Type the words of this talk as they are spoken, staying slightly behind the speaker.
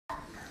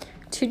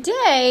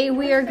Today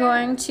we are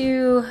going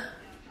to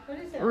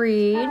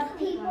read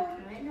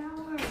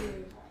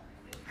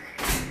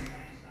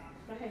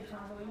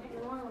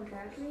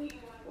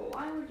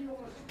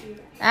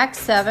Acts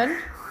 7,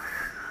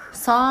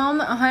 Psalm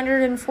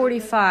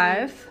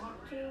 145,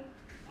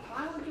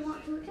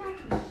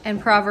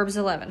 and Proverbs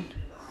 11.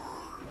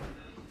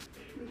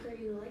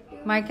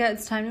 Micah,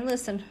 it's time to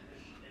listen.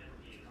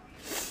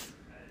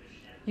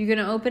 You going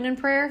to open in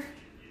prayer?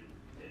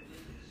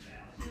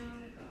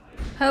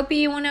 Hopi,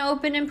 you want to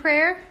open in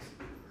prayer?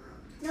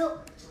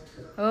 Nope.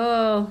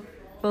 Oh,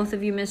 both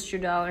of you missed your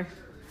 $1.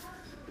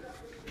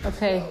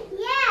 Okay.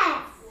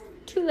 Yes.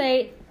 Too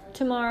late.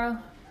 Tomorrow.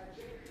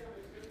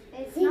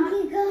 It's not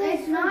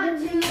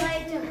too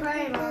late to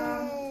pray,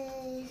 Mom.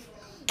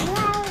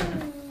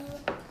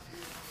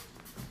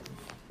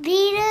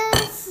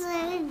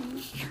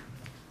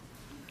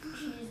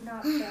 She's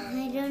not praying.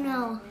 I don't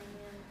know.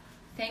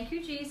 Thank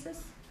you,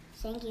 Jesus,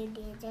 Thank you,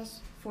 Jesus,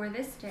 for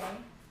this day.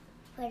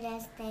 for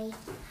this day.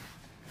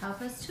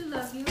 Help us to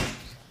love you.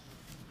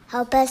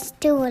 Help us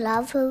to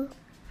love you.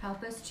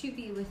 Help us to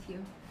be with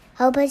you.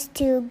 Help us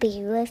to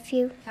be with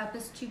you. Help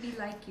us to be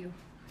like you.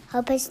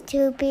 Help us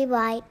to be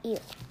like you.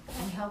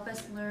 And help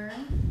us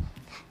learn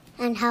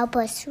And help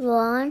us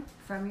learn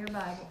from your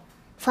Bible.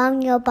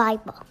 from your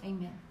Bible.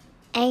 Amen.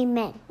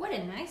 Amen. What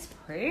a nice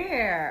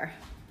prayer.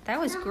 That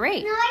was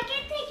great. Now I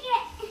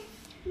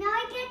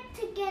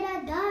get to get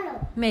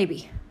 $1.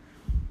 Maybe.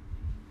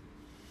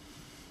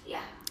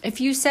 Yeah. If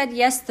you said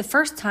yes the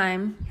first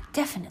time,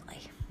 definitely.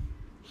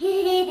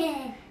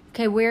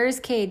 Okay, where is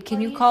Cade?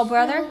 Can you call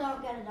brother? Still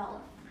don't get $1.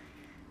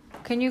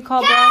 Can you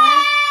call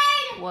brother?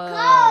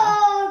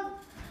 Whoa.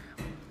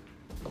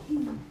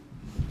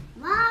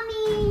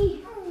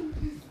 Mommy.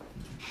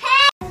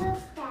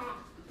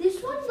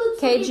 This one looks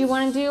Cade, you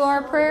want to do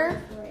our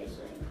prayer?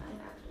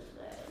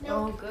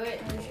 No. Oh, good.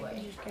 Just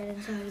get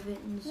inside of it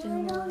and I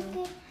zoom don't on it.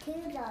 get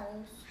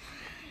 $2.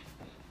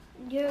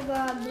 Dear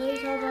God,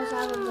 please help us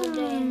have a good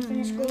day and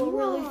finish school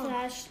really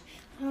fast.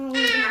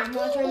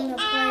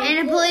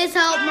 And please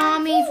help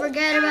Mommy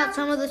forget about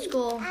some of the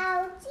school.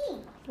 Ouchie.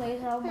 Please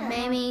help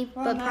Mammy,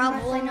 but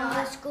probably not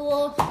the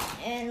school.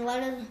 And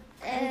let us,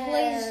 and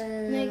please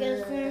make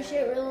us finish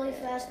it really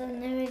fast. In the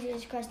name of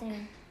Jesus Christ,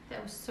 amen.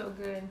 That was so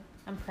good.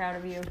 I'm proud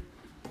of you.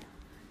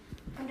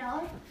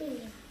 $1?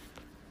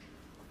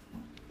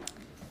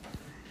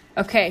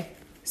 Okay,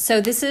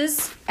 so this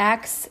is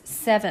Acts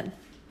 7.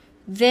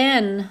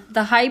 Then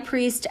the high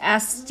priest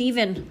asked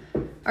Stephen,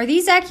 "Are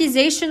these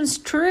accusations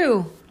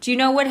true?" Do you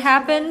know what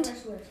happened,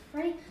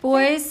 Ready?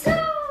 boys?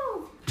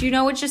 Go! Do you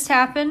know what just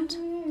happened?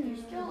 You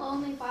still owe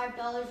me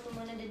 $5 from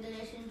when I did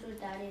donations with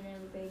Daddy and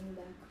never paid me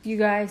back. You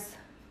guys,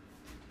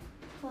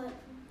 What?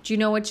 do you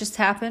know what just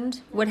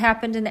happened? What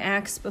happened in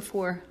Acts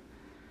before?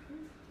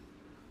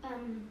 I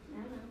don't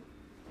know.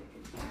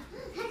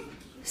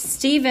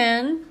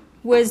 Stephen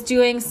was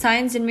doing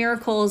signs and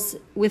miracles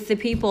with the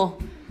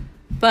people,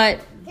 but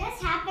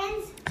This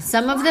happens.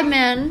 some of the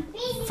men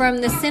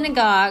from the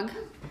synagogue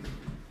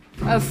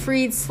of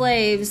freed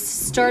slaves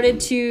started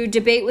to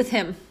debate with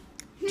him.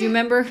 Do you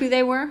remember who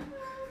they were?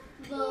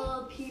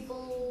 The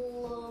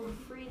people of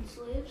freed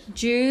slaves.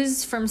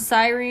 Jews from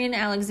Cyrene,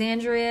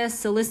 Alexandria,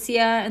 Cilicia,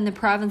 and the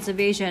province of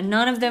Asia.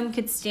 None of them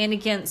could stand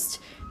against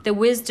the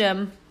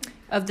wisdom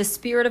of the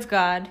Spirit of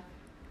God,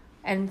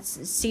 and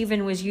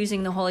Stephen was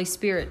using the Holy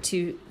Spirit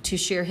to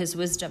share his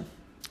wisdom.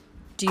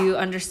 Do you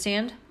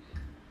understand?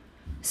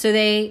 So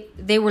they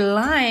were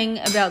lying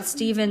about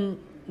Stephen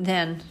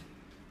then,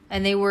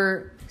 and they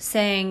were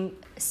saying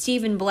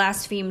Stephen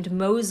blasphemed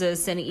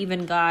Moses and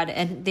even God,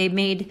 and they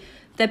made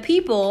the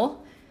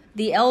people,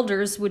 the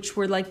elders, which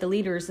were like the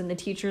leaders and the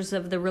teachers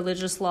of the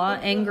religious law,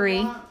 angry.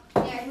 Yeah,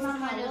 it's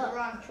kind of the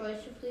wrong choice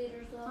of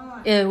leaders,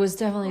 though. It was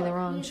definitely the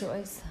wrong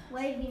choice.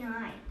 Way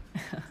behind.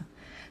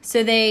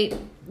 So they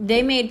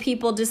made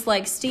people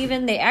dislike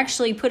Stephen. They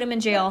actually put him in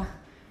jail,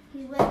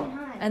 He's way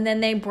behind. and then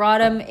they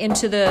brought him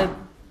into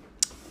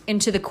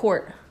the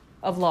court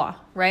of law,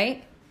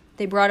 right?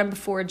 They brought him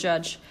before a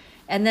judge.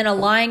 And then a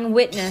lying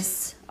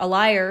witness, a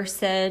liar,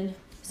 said,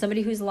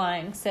 somebody who's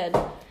lying, said,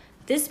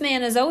 "This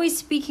man is always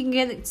speaking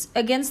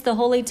against the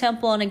holy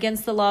temple and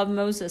against the law of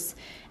Moses."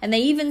 And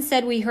they even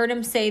said, "We heard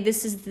him say,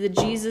 this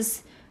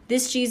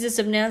Jesus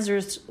of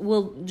Nazareth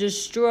will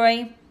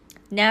destroy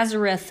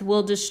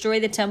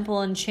the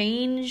temple and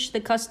change the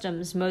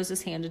customs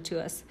Moses handed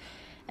to us."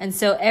 And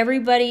so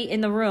everybody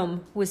in the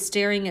room was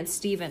staring at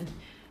Stephen.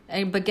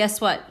 But guess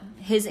what?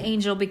 His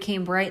angel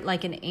became bright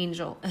like an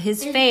angel.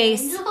 His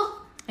face... Angel?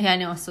 Yeah, I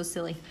know, it's so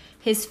silly.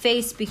 His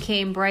face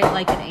became bright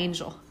like an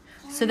angel.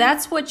 So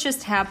that's what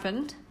just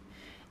happened.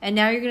 And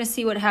now you're going to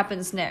see what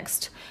happens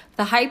next.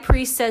 The high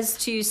priest says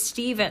to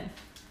Stephen,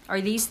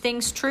 "Are these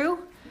things true?"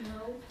 No.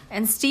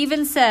 And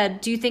Stephen said,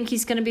 "Do you think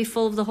he's going to be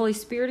full of the Holy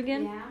Spirit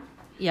again?" Yeah.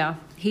 Yeah.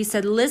 He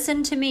said,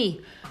 "Listen to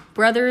me,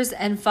 brothers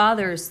and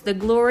fathers. The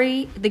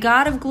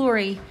God of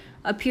glory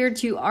appeared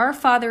to our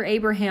father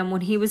Abraham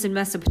when he was in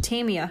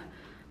Mesopotamia."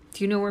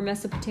 Do you know where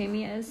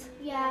Mesopotamia is?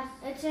 Yeah,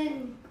 it's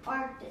in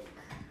Arctic.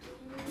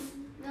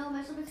 No,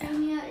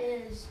 Mesopotamia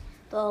is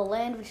The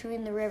land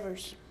between the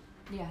rivers.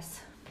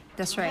 Yes.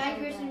 That's right.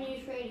 Tigris and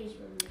Euphrates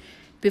rivers.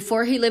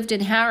 Before he lived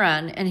in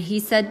Haran, and he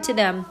said to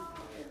them,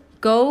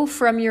 "Go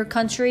from your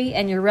country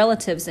and your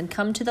relatives and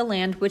come to the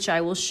land which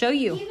I will show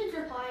you." Stephen's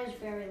reply is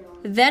very long.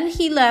 Then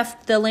he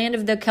left the land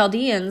of the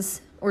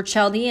Chaldeans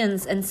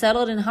and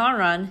settled in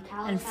Haran.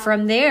 And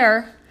from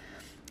there,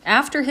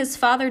 after his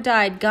father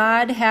died,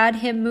 God had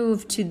him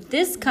move to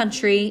this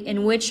country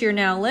in which you're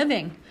now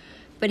living.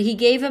 But he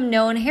gave him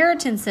no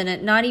inheritance in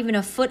it, not even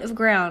a foot of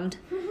ground.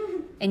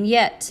 And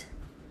yet,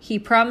 he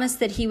promised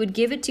that he would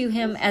give it to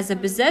him as a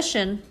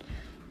possession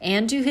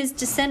and to his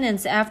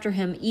descendants after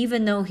him,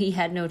 even though he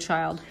had no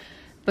child.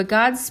 But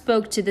God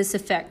spoke to this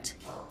effect,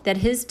 that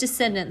his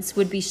descendants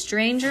would be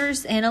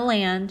strangers in a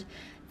land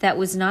that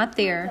was not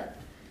there.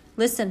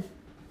 Listen.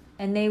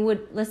 And they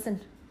would, listen.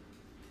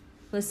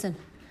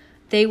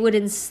 They would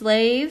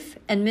enslave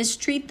and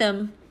mistreat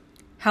them.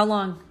 How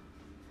long?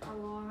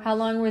 How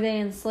long were they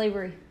in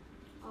slavery?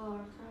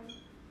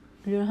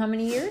 You know how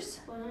many years?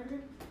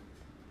 100.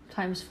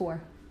 Times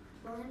 4.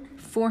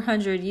 400.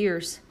 400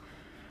 years.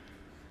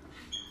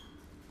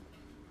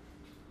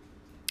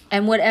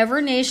 And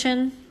whatever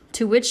nation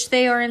to which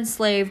they are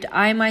enslaved,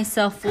 I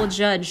myself will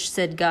judge,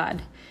 said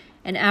God.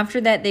 And after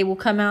that, they will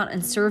come out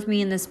and serve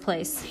me in this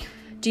place.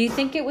 Do you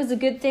think it was a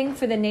good thing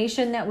for the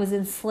nation that was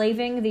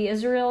enslaving the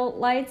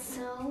Israelites?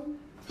 No.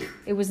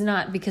 It was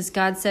not, because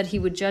God said he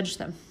would judge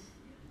them.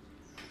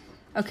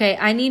 Okay,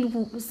 I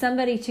need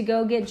somebody to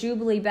go get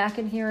Jubilee back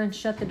in here and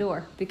shut the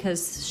door,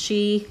 because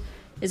she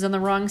is on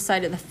the wrong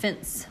side of the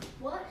fence.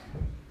 What?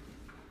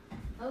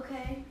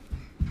 Okay.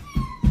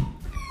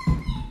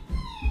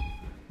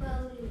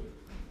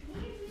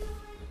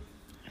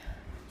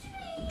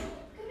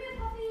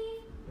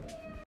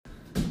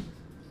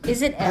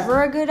 Is it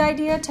ever a good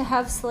idea to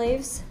have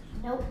slaves?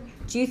 Nope.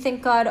 Do you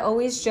think God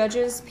always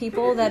judges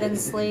people that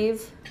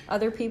enslave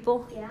other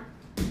people? Yeah.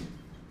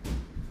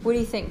 What do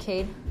you think,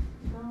 Cade?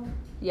 No.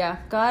 Yeah,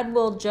 God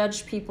will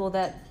judge people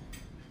that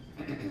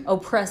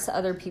oppress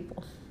other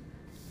people.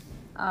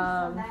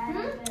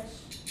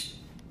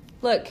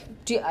 Look,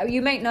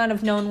 you might not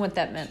have known what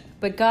that meant,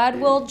 but God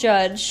will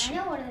judge. I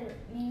know what it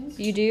means.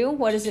 You do?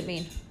 What does it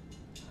mean?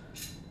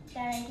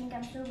 That I think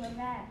I'm super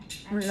bad.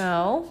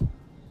 No.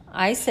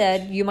 I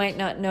said you might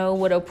not know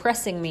what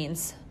oppressing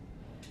means.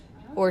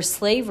 Or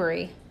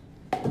slavery.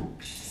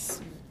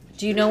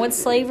 Do you know what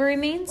slavery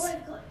means?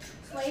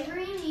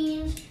 Slavery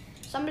means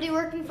somebody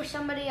working for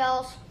somebody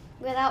else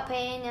without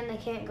paying, and they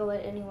can't go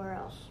anywhere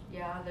else.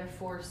 Yeah, they're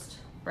forced.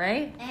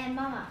 Right? And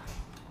Mama,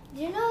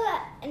 do you know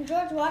that in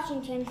George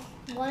Washington,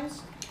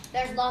 once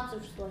there's lots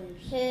of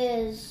slaves,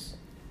 his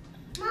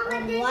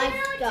Mama, did wife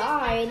you know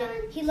died,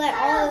 he let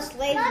all the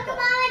slaves Look, go.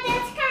 Mama,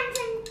 that's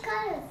kind of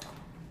colors.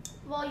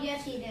 Well,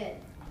 yes, he did.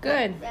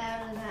 Good.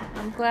 Better than that.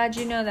 I'm glad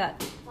you know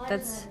that. Why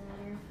That's does that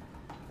matter?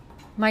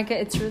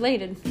 Micah, it's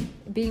related.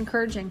 Be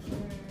encouraging.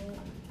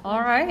 All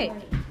right.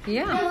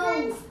 Yeah. I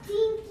found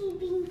Stinky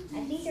Binky.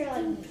 I think they're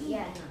like,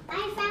 yeah.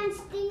 I found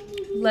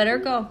Stinky Binky. Let her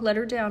go. Let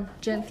her down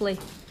gently.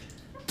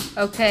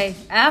 Okay.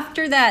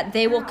 After that,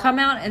 they will come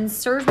out and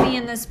serve me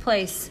in this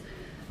place.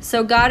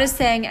 So God is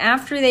saying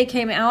after they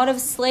came out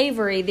of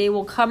slavery, they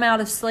will come out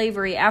of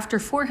slavery. After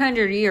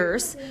 400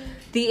 years,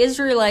 the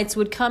Israelites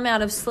would come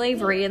out of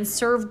slavery and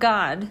serve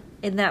God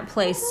in that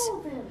place.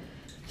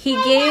 He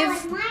gave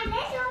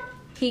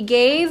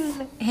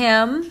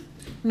him,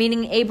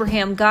 meaning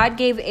Abraham, God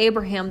gave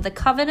Abraham the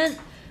covenant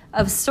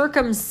of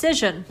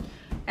circumcision.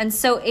 And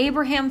so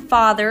Abraham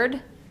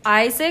fathered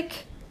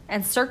Isaac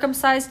and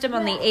circumcised him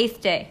on the 8th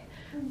day.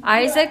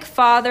 Isaac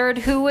fathered,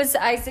 who was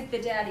Isaac the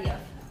daddy of?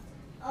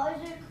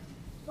 Isaac.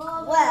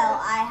 Well,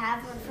 I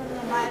have it from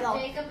the Bible.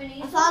 Jacob and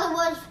Esau. The father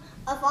was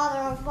a father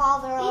of a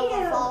father of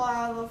a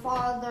father of a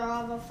father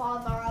of a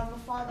father of a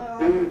father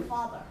of a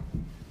father.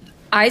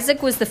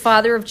 Isaac was the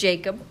father of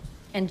Jacob,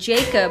 and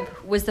Jacob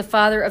was the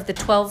father of the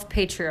 12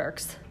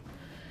 patriarchs.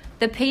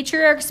 The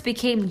patriarchs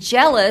became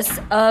jealous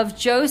of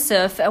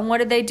Joseph, and what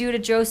did they do to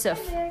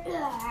Joseph?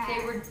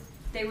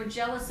 They were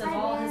jealous of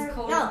all his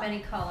coat of many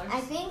colors. I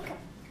think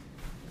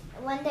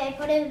when they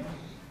put him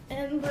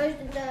in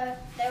prison,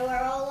 they were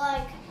all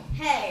like,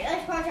 "Hey,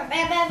 let's punch him!"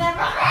 Bam, bam, bam,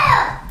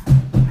 bam.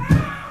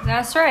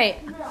 That's right.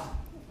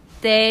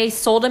 They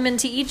sold him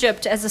into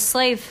Egypt as a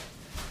slave.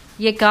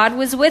 Yet God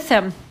was with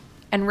him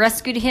and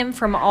rescued him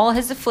from all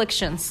his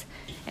afflictions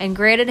and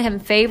granted him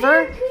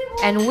favor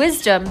and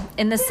wisdom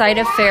in the sight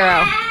of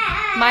Pharaoh.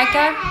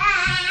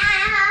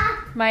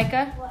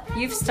 Micah,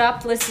 you've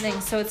stopped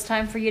listening, so it's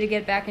time for you to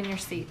get back in your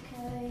seat.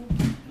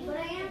 But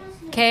I am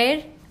listening.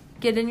 Cade,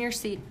 get in your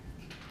seat.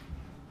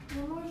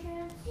 One more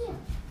chance?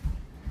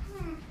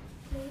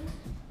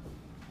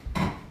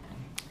 Yeah.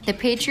 The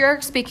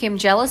patriarchs became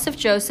jealous of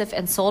Joseph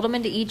and sold him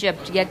into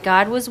Egypt, yet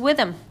God was with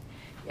him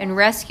and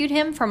rescued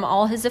him from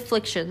all his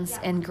afflictions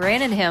and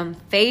granted him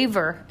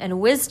favor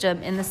and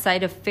wisdom in the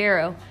sight of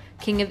Pharaoh,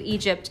 king of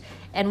Egypt.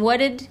 And what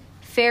did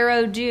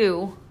Pharaoh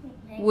do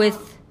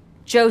with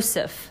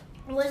Joseph?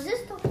 Was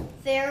this the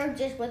Pharaoh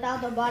just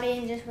without the body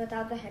and just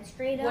without the head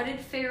straight up? What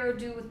did Pharaoh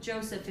do with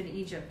Joseph in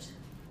Egypt?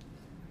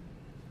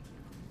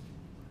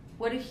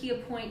 What did he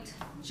appoint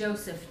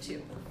Joseph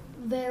to?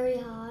 Very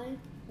high.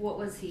 What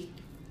was he?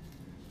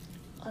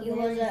 He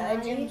was an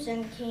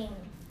Egyptian king.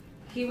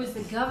 He was the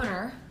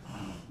governor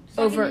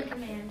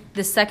Command.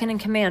 the second in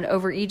command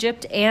over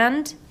Egypt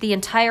and the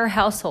entire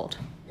household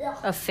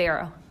of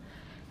Pharaoh.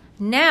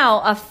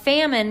 Now a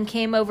famine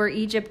came over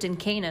Egypt and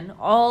Canaan,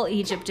 all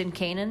Egypt and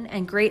Canaan,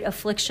 and great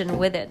affliction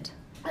with it.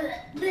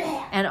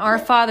 And our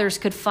fathers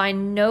could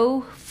find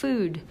no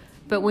food.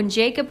 But when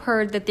Jacob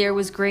heard that there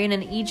was grain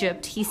in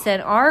Egypt, he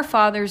sent our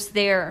fathers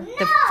there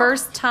the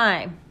first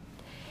time.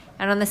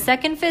 And on the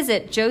second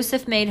visit,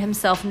 Joseph made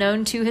himself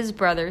known to his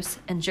brothers,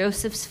 and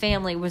Joseph's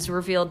family was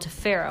revealed to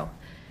Pharaoh.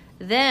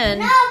 Then,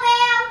 No,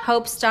 Bear.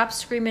 Hope, stop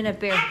screaming at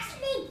Bear.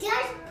 Actually,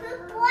 does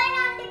poop one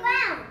on the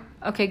ground.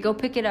 Okay, go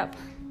pick it up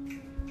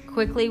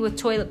quickly with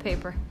toilet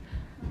paper.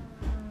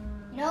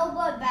 No,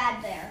 but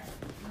Bad Bear.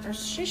 Are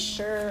you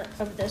sure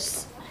of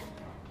this?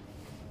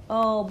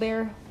 Oh,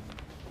 Bear.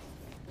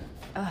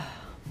 Oh,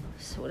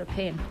 so what a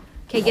pain.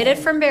 Okay, get it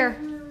from Bear.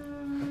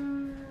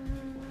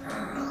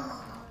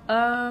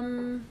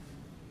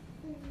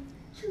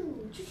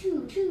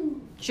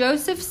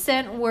 Joseph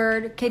sent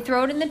word. Okay,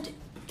 throw it in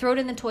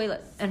the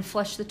toilet and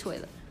flush the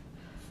toilet.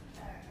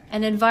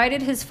 And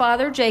invited his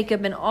father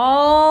Jacob and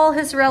all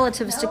his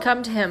relatives to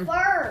come to him.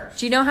 First.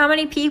 Do you know how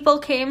many people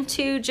came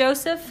to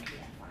Joseph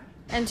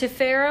and to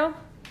Pharaoh?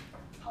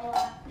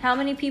 How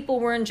many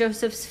people were in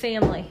Joseph's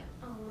family?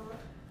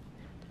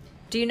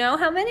 Do you know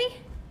how many?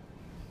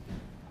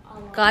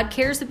 God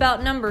cares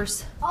about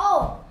numbers.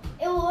 Oh,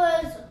 it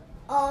was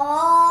a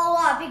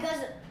lot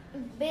because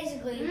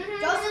basically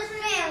Joseph's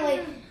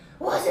family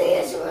was the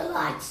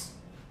Israelites.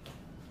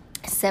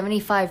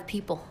 75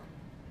 people.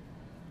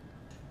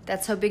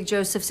 That's how big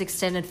Joseph's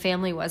extended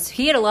family was.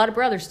 He had a lot of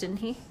brothers, didn't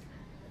he?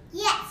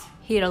 Yes.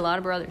 He had a lot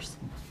of brothers.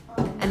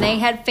 And they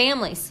had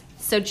families.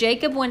 So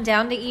Jacob went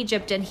down to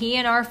Egypt, and he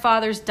and our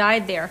fathers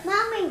died there.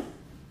 Mommy.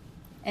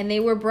 And they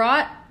were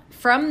brought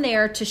from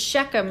there to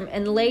Shechem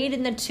and laid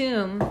in the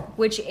tomb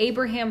which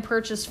Abraham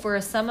purchased for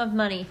a sum of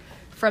money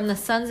from the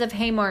sons of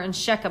Hamor in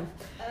Shechem.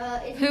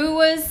 Who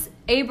was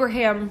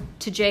Abraham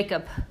to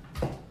Jacob?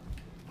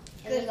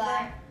 Good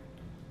guy.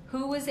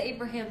 Who was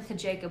Abraham to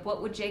Jacob?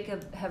 What would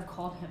Jacob have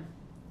called him?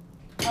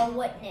 A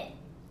witness.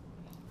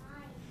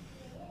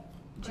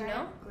 Do you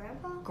know?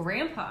 Grandpa?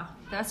 Grandpa.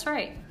 That's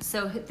right.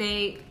 So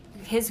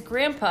his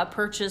grandpa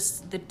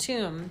purchased the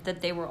tomb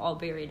that they were all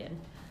buried in.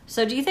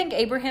 So do you think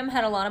Abraham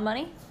had a lot of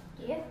money?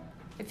 Yeah.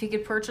 If he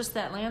could purchase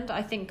that land,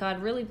 I think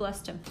God really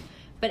blessed him.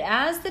 But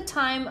as the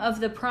time of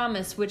the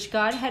promise which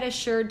God had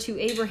assured to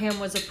Abraham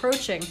was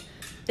approaching,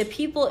 the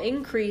people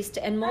increased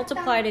and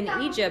multiplied in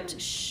Egypt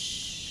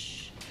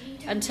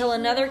until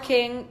another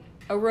king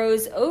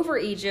arose over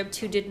Egypt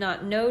who did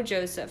not know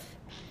Joseph.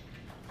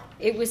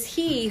 It was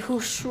he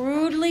who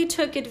shrewdly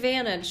took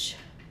advantage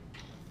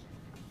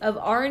of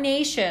our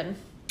nation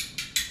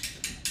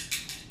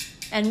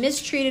and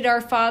mistreated our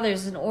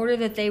fathers in order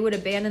that they would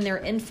abandon their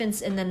infants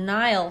in the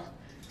Nile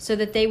so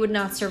that they would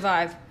not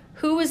survive.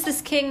 Who is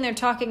this king they're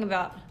talking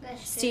about?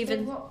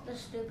 Stephen. The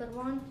stupid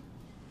one.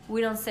 We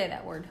don't say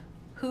that word.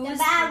 Who The is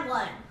bad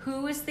one.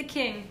 Who is the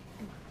king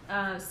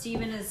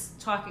Stephen is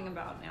talking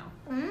about now?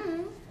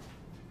 Mm-hmm.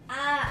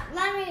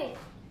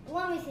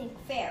 Let me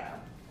think. Pharaoh.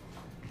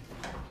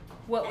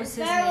 What was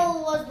his Pharaoh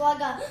name? was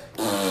like a.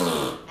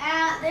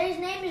 His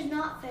name is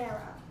not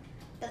Pharaoh.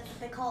 That's what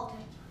they called him.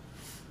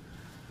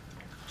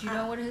 Do you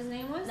know what his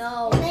name was?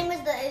 No. His name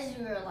is the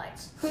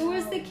Israelites. Who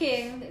was the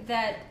king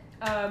that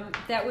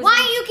was Why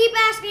do you keep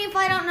asking if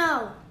I don't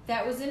know?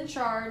 that was in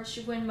charge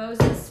when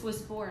Moses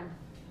was born?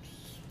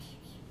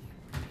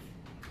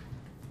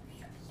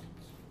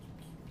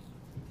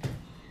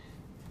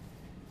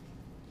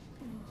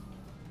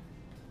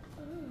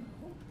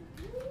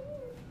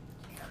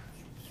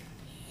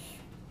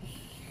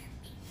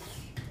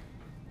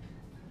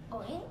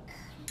 Oink.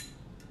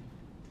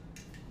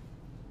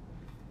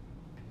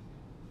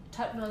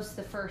 Tutmos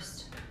the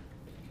First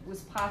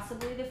was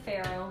possibly the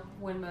pharaoh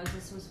when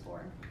Moses was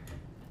born.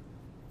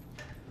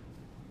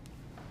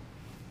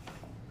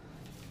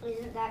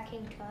 Isn't that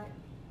King Tut?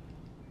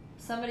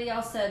 Somebody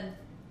else said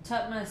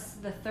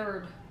Tutmos the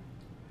Third.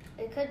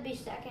 It could be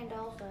second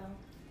also.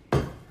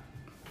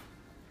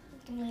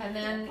 And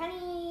then,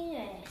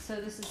 Penny. so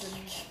this is in,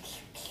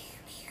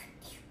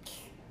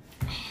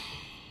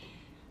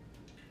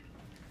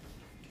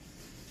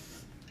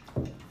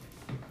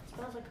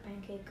 Smells like a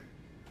pancake.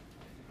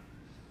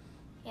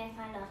 Yeah,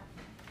 kind of.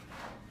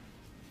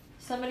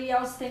 somebody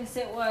else thinks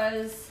it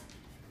was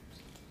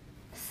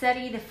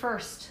Seti the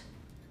First.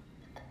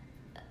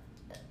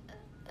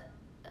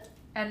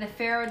 And the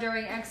pharaoh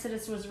during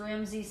Exodus was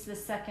Ramses the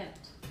Second.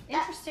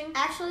 Interesting.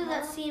 Actually,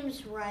 that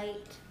seems right.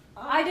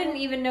 I didn't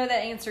even know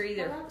that answer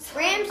either.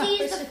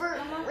 Ramses the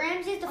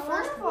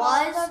first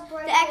was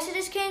the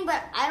Exodus king,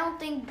 but I don't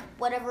think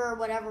whatever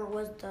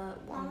was the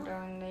one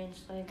during the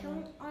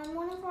enslavement. On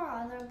one of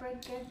our other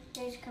break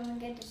days, can we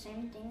get the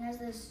same thing as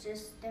this?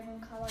 Just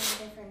different color,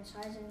 different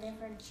size, and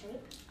different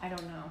shape? I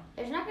don't know.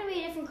 There's not going to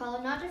be a different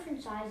color, not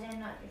different size, and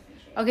not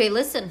different shape. Okay,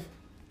 listen.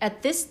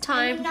 At this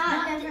time,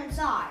 Not different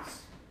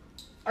size.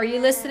 are you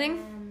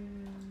listening?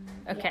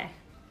 Okay.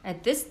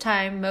 At this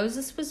time,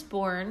 Moses was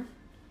born,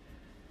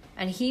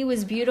 and he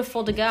was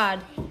beautiful to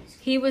God.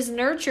 He was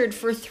nurtured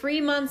for 3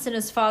 months in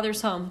his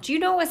father's home. Do you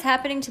know what was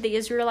happening to the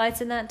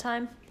Israelites in that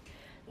time?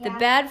 The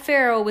bad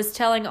Pharaoh was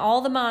telling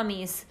all the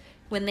mommies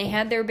when they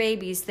had their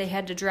babies, they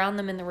had to drown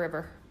them in the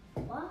river.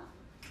 What?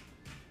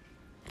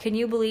 Can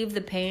you believe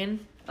the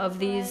pain of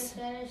these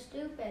That is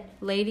stupid.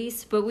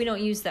 ladies? But we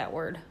don't use that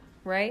word,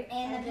 right?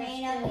 And the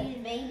pain of these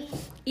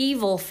babies.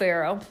 Evil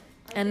Pharaoh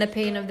and the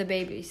pain of the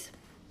babies.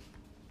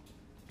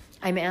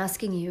 I'm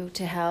asking you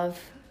to have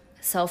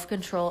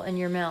self-control in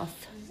your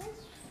mouth.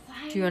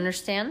 Do you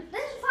understand?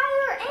 This is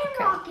fire and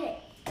Okay. rocket.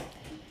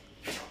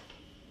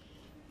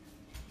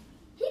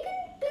 He can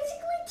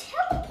basically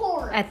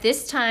teleport. At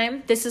this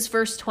time, this is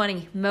verse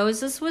 20.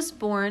 Moses was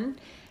born,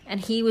 and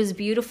he was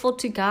beautiful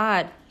to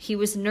God. He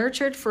was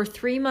nurtured for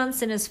 3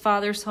 months in his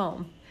father's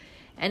home.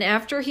 And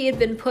after he had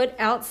been put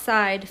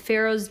outside,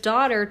 Pharaoh's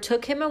daughter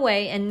took him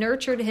away and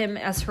nurtured him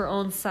as her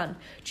own son.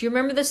 Do you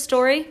remember the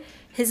story?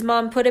 His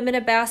mom put him in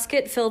a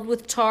basket filled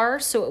with tar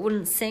so it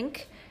wouldn't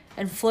sink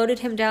and floated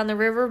him down the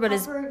river. But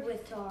Covered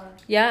with tar.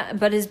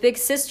 but his big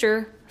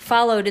sister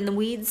followed in the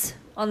weeds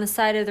on the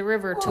side of the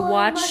river to It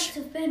watch. must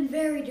have been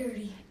very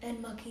dirty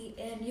and mucky,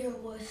 and your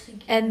was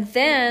sinking. And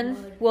then,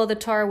 mud. well, the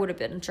tar would have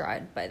been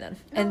dried by then.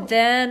 No. And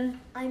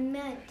then, I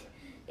meant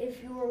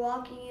if you were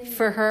walking in,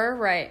 for her,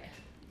 right.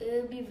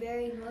 it would be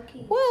very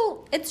mucky.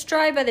 Well, it's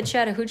dry by the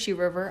Chattahoochee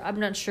River. I'm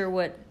not sure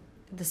what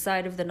the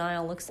side of the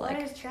Nile looks What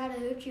like. has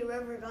Chattahoochee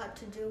River got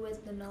to do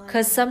with the Nile?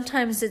 Because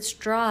sometimes it's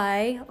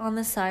dry on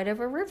the side of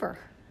a river.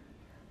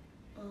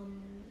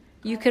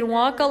 You can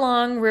walk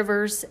along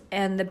rivers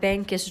and the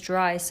bank is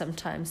dry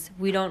sometimes.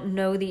 We don't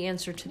know the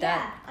answer to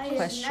that I just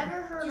question.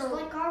 never heard Just of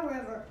like our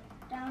river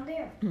down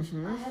there.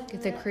 Mm-hmm. I have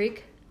The never-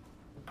 creek?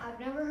 I've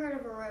never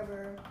heard of a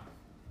river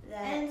that.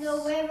 And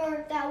the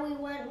river that we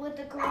went with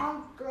the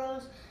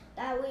girls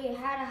that we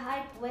had a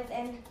hike with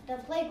and the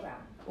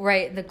playground.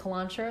 Right, the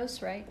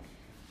Calantros, right?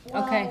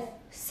 Well, Okay,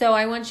 so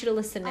I want you to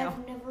listen now.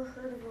 I've never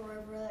heard of a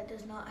river that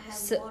does not have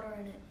So- water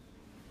in it.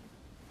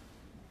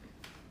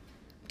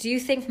 Do you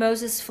think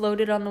Moses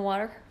floated on the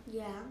water?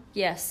 Yeah,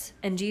 Yes.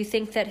 And do you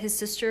think that his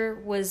sister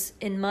was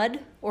in mud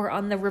or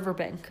on the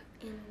riverbank?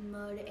 in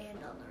mud and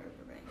on the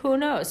riverbank. Who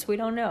knows? We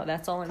don't know.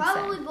 That's all I'm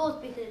Probably saying.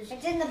 both because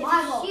It's in the if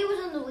Bible. she was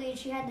in the weeds,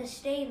 she had to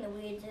stay in the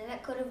weeds, and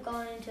that could have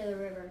gone into the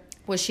river.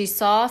 Well, she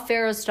saw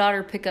Pharaoh's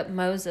daughter pick up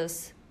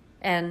Moses,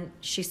 and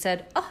she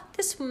said, "Oh,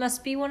 this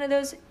must be one of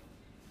those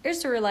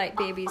Israelite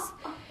babies."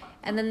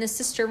 And then the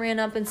sister ran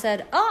up and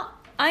said, "Oh,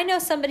 I know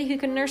somebody who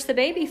can nurse the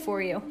baby for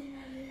you."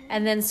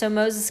 And then so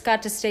Moses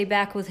got to stay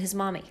back with his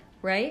mommy,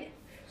 right?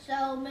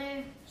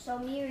 So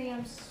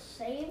Miriam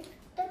saved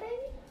the baby?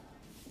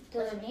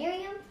 Was it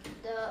Miriam?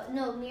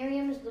 No,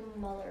 Miriam is the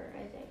mother,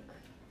 I think.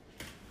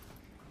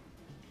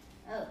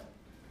 Oh.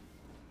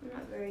 I'm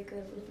not very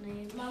good with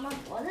names. Mama,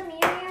 was it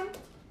Miriam?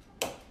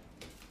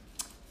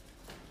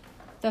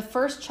 The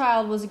first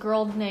child was a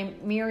girl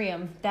named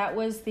Miriam. That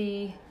was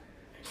the...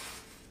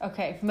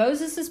 Okay,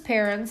 Moses'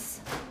 parents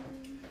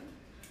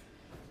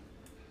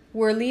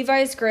were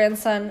Levi's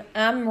grandson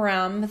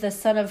Amram, the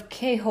son of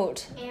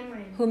Kehot,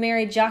 Amram. who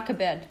married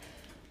Jochebed,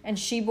 and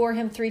she bore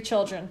him 3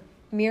 children.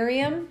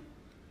 Miriam,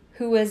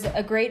 who was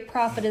a great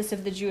prophetess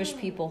of the Jewish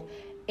people.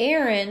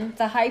 Aaron,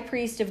 the high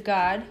priest of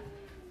God,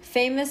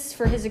 famous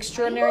for his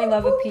extraordinary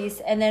love of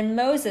peace. And then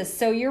Moses.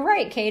 So you're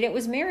right, Kate, it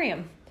was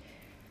Miriam.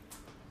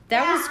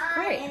 That was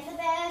great. I'm the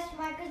best.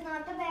 Mike is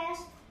not the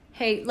best.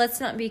 Hey, let's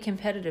not be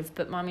competitive,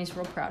 but Mommy's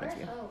real proud of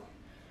you. Oh.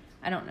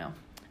 I don't know.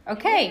 You're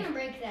Okay, gonna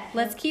break that.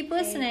 let's keep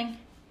listening.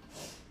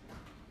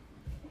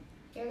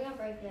 You're gonna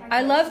break that.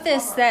 I love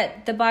this,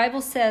 that the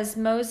Bible says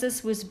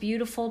Moses was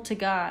beautiful to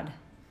God.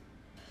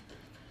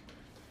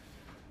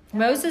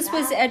 Moses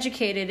was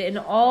educated in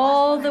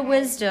all the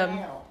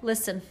wisdom,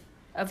 listen,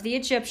 of the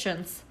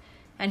Egyptians,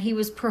 and he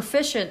was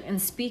proficient in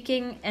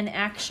speaking and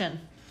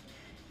action.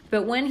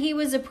 But when he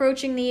was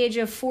approaching the age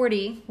of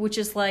 40, which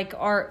is like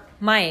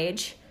my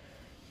age,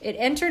 it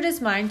entered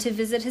his mind to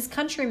visit his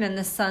countrymen,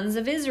 the sons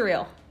of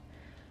Israel.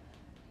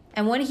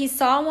 And when he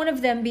saw one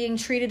of them being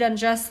treated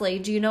unjustly,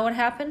 do you know what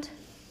happened?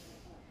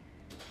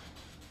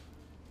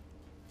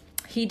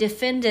 He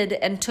defended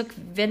and took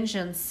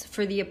vengeance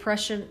for the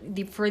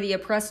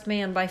oppressed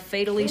man by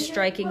fatally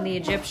striking the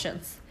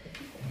Egyptians.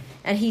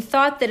 And he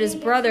thought that his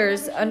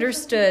brothers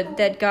understood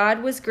that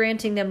God was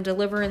granting them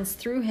deliverance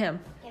through him,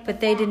 but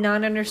they did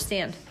not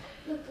understand.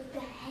 Look, the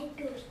head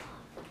goes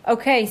off.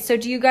 Okay, so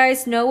do you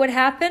guys know what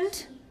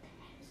happened?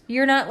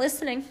 You're not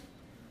listening.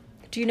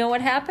 Do you know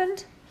what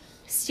happened?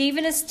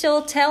 Stephen is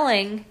still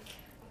telling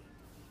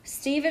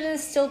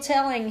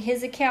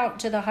his account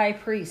to the high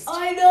priest.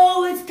 I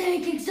know it's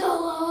taking so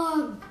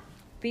long.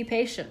 Be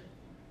patient.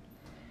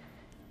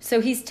 So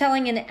he's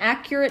telling an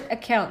accurate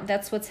account.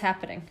 That's what's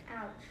happening.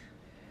 Ouch.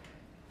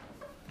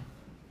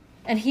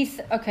 And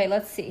okay,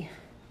 let's see.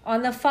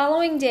 On the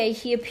following day,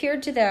 he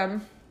appeared to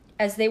them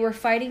as they were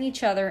fighting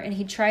each other, and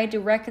he tried to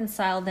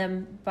reconcile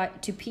them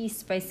to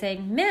peace by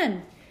saying,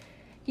 "Men,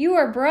 you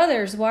are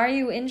brothers. Why are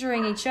you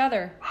injuring each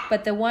other?"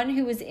 But the one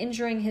who was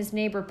injuring his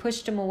neighbor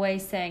pushed him away,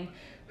 saying,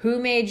 "Who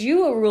made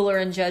you a ruler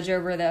and judge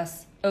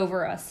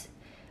over us?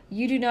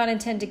 You do not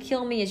intend to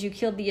kill me as you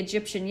killed the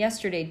Egyptian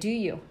yesterday, do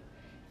you?"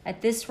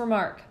 At this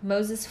remark,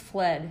 Moses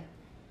fled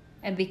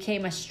and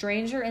became a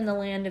stranger in the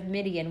land of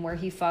Midian, where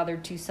he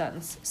fathered 2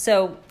 sons.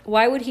 So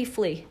why would he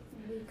flee?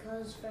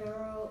 Because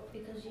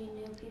he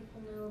knew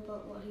people knew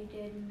about what he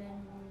did, and then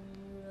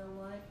you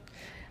know what?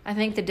 I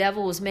think the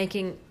devil was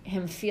making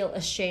him feel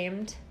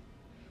ashamed.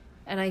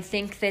 And I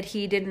think that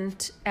he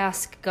didn't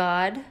ask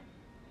God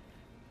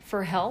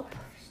for help.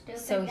 Stupid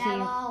So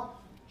devil.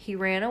 he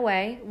ran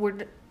away.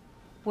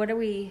 What are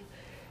we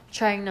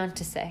trying not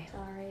to say?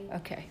 Sorry.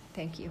 Okay,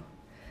 thank you.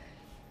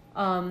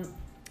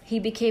 He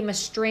became a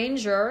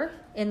stranger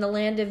in the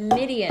land of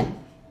Midian,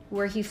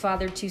 where he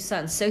fathered 2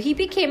 sons. So he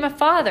became a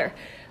father.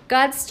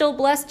 God still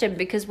blessed him,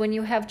 because when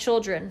you have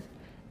children,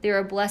 they're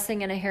a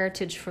blessing and a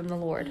heritage from the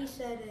Lord. He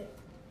said it.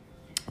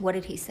 What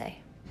did he say?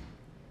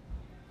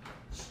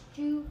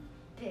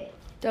 Stupid.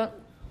 Don't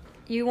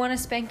you want a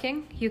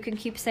spanking? You can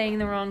keep saying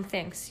the wrong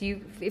things.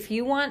 If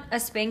you want a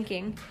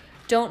spanking,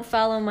 don't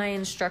follow my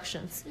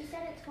instructions. He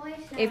said it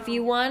twice now. If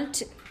you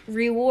want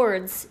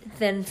rewards,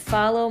 then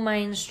follow my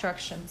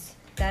instructions.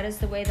 That is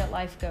the way that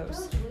life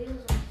goes. Those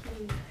wheels are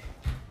huge.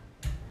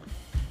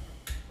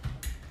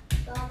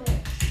 Stop it.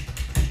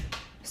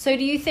 So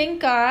do you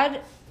think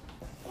God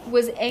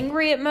was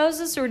angry at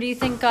Moses, or do you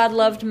think God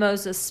loved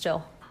Moses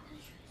still?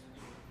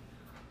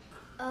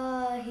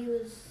 He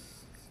was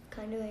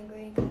kind of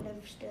angry, kind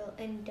of still,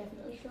 and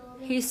definitely still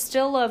loving. He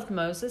still loved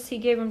Moses. He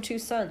gave him 2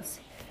 sons.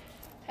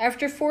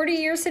 After 40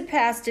 years had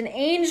passed, an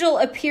angel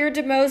appeared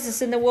to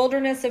Moses in the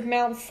wilderness of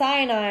Mount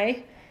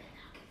Sinai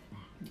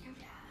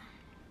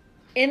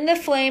in the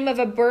flame of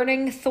a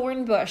burning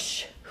thorn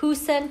bush. Who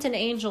sent an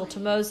angel to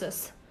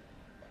Moses?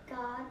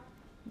 God.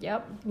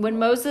 Yep. When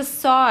Moses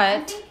saw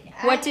it,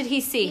 what did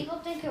he see? People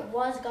think it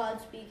was God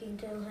speaking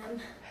to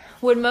him.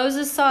 When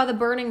Moses saw the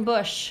burning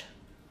bush,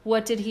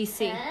 what did he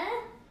see?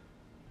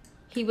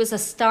 He was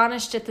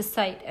astonished at the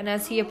sight, and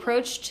as he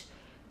approached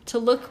to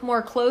look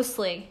more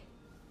closely,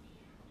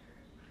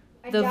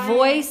 the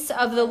voice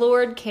of the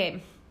Lord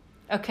came.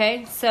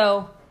 Okay,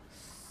 so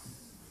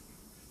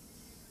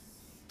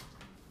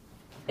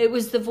it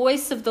was the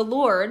voice of the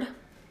Lord,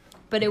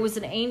 but it was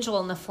an angel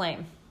in the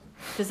flame.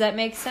 Does that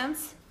make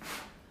sense?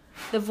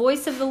 The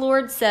voice of the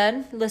Lord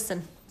said,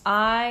 listen,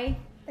 But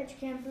you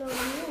can't blow me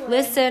away.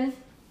 Listen,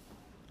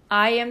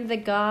 I am the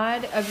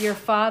God of your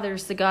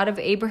fathers, the God of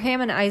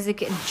Abraham and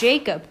Isaac and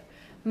Jacob.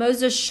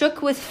 Moses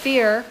shook with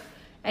fear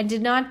and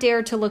did not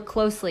dare to look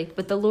closely.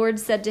 But the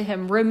Lord said to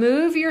him,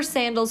 remove your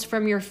sandals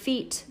from your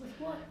feet,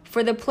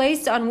 for the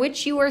place on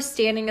which you are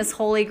standing is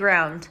holy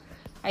ground.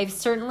 I've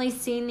certainly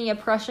seen the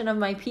oppression of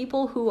my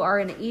people who are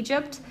in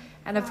Egypt,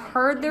 and have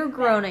heard their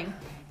groaning,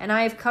 and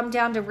I have come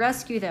down to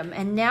rescue them.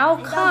 And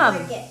now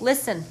come,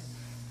 listen,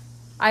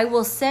 I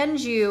will send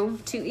you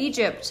to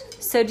Egypt.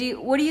 So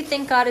what do you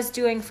think God is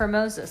doing for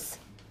Moses?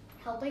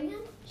 Helping him?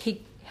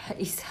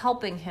 He's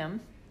helping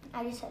him.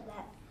 I just said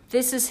that.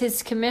 This is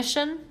his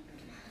commission.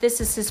 This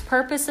is his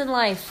purpose in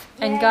life.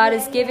 And God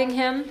is giving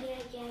him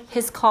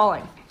his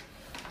calling.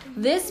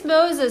 This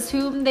Moses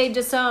whom they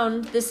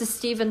disowned, this is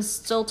Stephen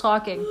still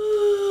talking,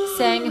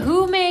 saying,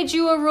 who made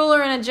you a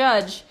ruler and a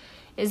judge,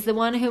 is the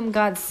one whom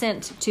God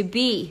sent to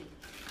be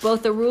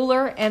both a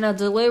ruler and a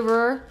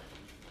deliverer,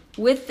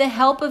 with the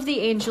help of the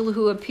angel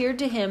who appeared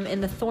to him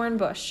in the thorn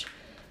bush.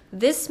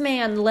 This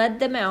man led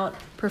them out,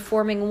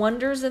 performing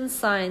wonders and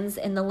signs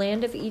in the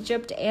land of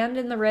Egypt and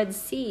in the Red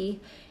Sea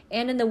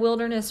and in the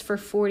wilderness for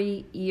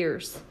 40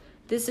 years.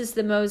 This is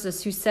the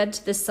Moses who said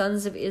to the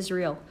sons of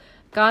Israel,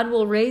 God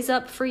will raise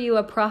up for you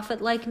a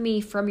prophet like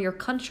me from your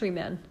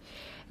countrymen.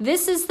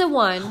 This is the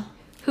one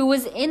who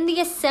was in the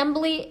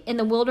assembly in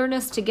the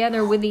wilderness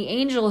together with the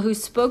angel who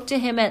spoke to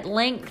him at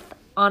length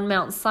on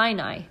Mount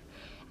Sinai,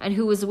 and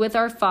who was with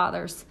our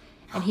fathers,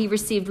 and he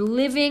received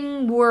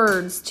living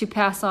words to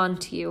pass on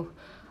to you.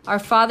 Our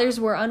fathers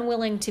were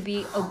unwilling to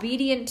be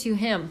obedient to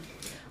him.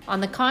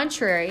 On the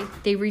contrary,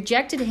 they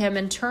rejected him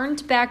and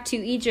turned back to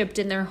Egypt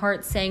in their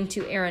hearts, saying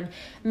to Aaron,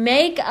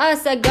 make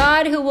us a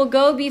god who will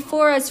go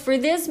before us, for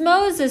this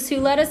Moses who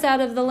led us out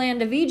of the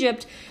land of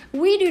Egypt,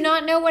 we do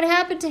not know what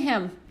happened to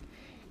him.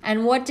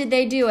 And what did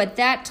they do? At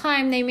that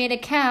time they made a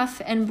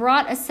calf and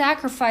brought a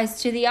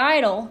sacrifice to the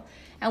idol,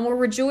 and were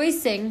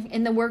rejoicing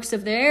in the works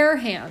of their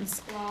hands.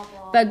 Blah,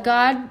 blah, But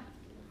God,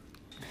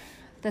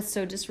 that's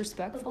so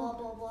disrespectful. blah,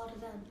 blah, blah to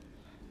them.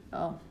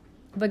 Oh.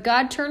 But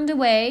God turned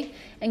away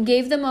and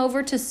gave them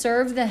over to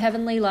serve the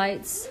heavenly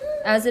lights,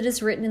 as it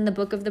is written in the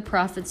book of the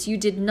prophets. You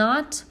did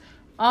not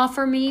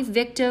offer me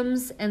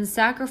victims and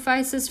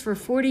sacrifices for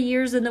 40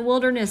 years in the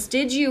wilderness,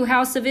 did you,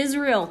 house of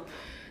Israel?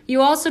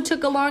 You also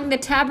took along the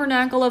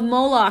tabernacle of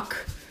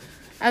Moloch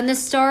and the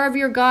star of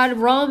your god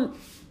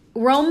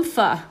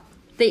Rompha,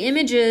 the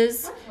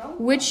images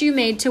which you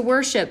made to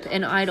worship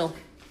an idol.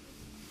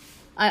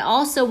 I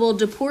also will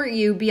deport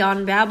you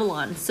beyond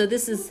Babylon. So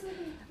this is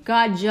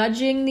God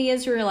judging the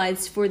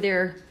Israelites for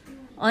their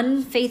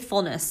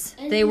unfaithfulness.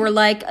 They were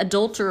like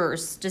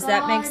adulterers. Does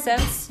that make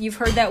sense? You've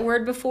heard that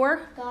word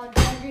before? God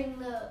judging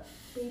the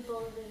people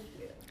of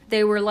Israel.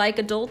 They were like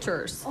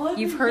adulterers.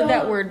 You've heard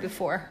that word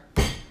before.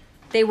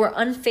 They were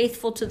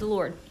unfaithful to the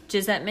Lord.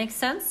 Does that make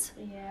sense?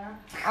 Yeah.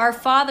 Our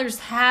fathers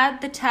had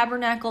the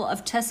tabernacle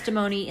of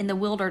testimony in the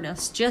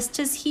wilderness, just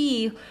as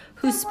he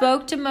who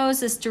spoke to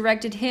Moses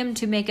directed him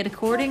to make it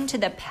according to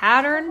the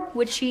pattern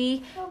which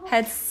he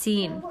had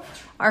seen.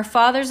 Our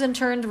fathers in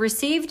turn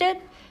received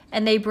it,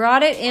 and they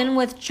brought it in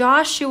with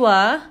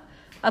Joshua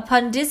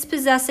upon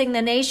dispossessing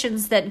the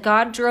nations that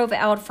God drove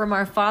out from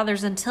our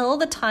fathers until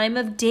the time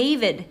of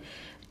David.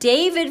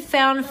 David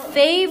found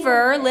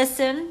favor,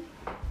 listen,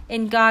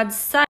 in God's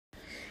sight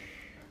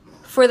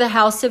for the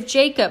house of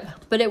Jacob.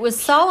 But it was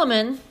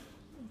Solomon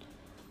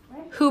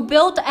who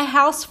built a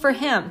house for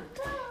him.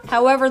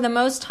 However, the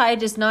Most High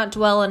does not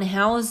dwell in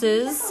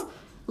houses.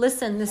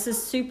 Listen, this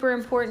is super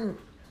important.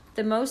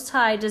 The Most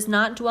High does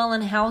not dwell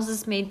in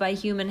houses made by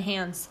human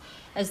hands.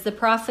 As the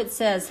prophet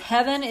says,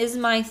 heaven is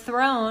my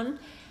throne,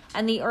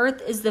 and the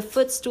earth is the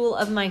footstool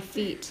of my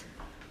feet.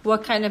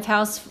 What kind of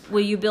house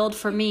will you build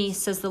for me,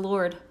 says the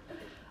Lord?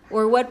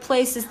 Or what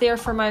place is there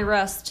for my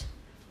rest?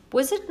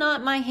 Was it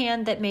not my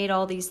hand that made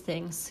all these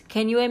things?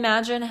 Can you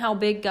imagine how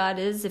big God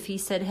is if he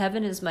said,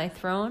 heaven is my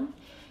throne,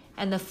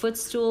 and the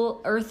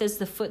footstool, earth is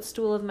the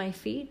footstool of my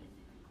feet?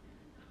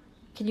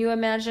 Can you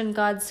imagine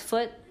God's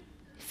foot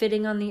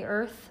fitting on the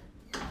earth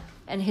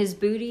and his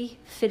booty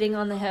fitting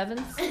on the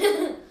heavens?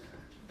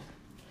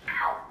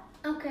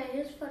 Okay,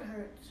 his foot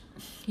hurts.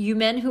 You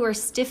men who are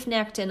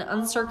stiff-necked and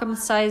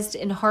uncircumcised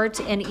in heart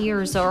and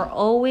ears are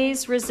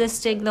always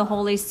resisting the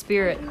Holy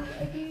Spirit.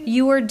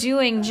 You are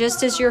doing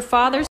just as your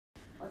fathers.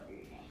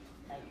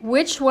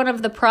 Which one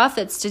of the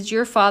prophets did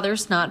your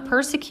fathers not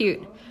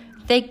persecute?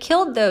 They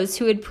killed those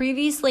who had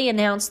previously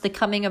announced the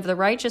coming of the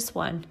righteous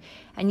one,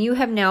 and you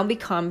have now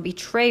become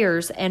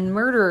betrayers and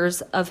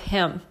murderers of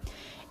him.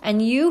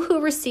 And you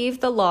who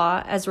received the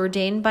law as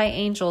ordained by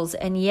angels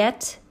and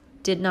yet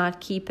did not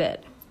keep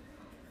it.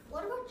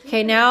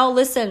 Okay, now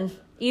listen.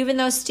 Even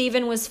though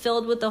Stephen was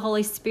filled with the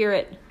Holy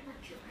Spirit,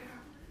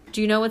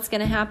 do you know what's going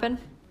to happen?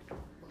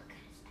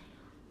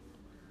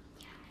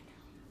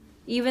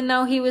 Even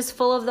though he was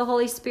full of the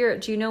Holy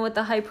Spirit, do you know what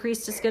the high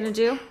priest is going to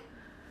do?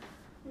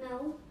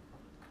 No.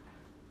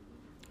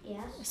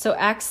 Yes. So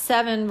Acts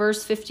 7,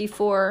 verse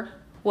 54,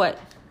 what?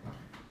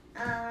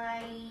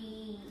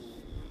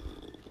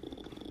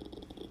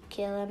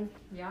 Kill him.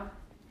 Yeah.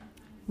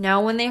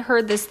 Now when they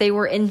heard this, they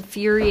were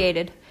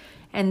infuriated,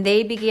 and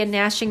they began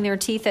gnashing their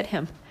teeth at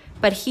him.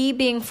 But he,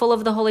 being full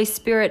of the Holy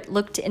Spirit,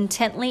 looked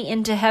intently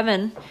into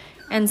heaven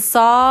and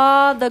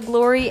saw the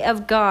glory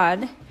of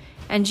God,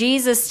 and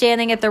Jesus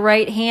standing at the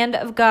right hand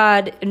of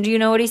God. And do you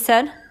know what he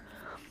said?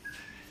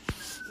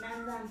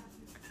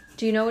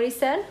 Do you know what he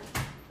said?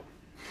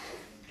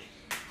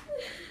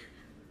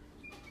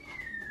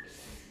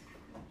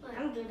 I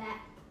don't do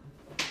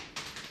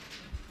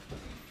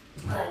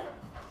that.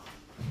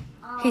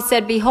 He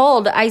said,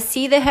 behold, I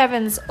see the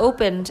heavens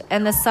opened,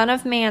 and the Son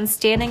of Man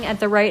standing at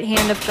the right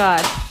hand of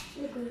God.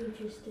 Look what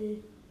you just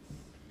did.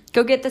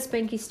 Go get the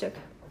spanky stick.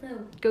 No.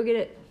 Go get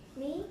it.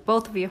 Me?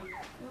 Both of you.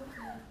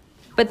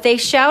 But they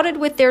shouted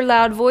with their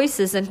loud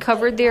voices and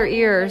covered their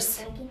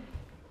ears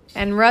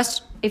and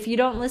rushed. If you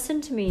don't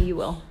listen to me, you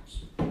will.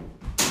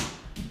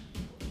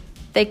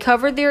 They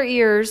covered their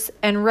ears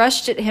and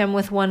rushed at him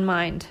with one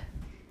mind.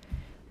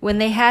 When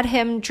they had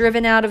him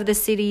driven out of the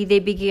city, they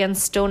began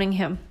stoning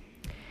him.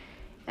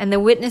 And the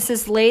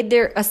witnesses laid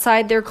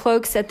aside their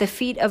cloaks at the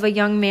feet of a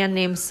young man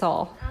named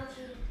Saul.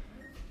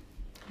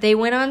 They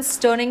went on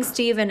stoning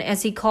Stephen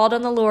as he called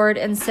on the Lord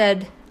and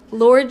said,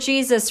 Lord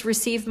Jesus,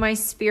 receive my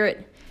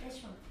spirit.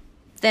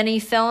 Then he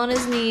fell on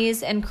his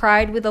knees and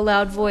cried with a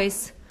loud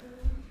voice,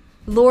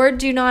 Lord,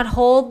 do not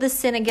hold the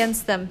sin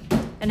against them.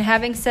 And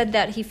having said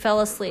that, he fell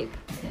asleep.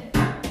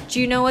 Do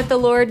you know what the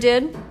Lord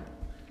did?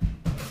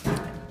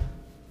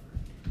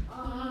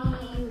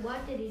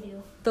 What did he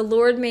do? The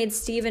Lord made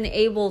Stephen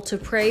able to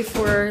pray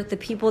for the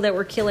people that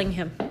were killing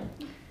him.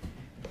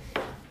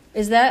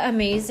 Is that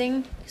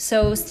amazing?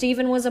 So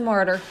Stephen was a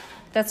martyr.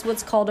 That's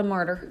what's called a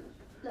martyr.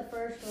 The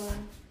first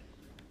one.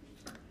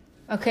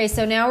 Okay,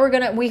 so now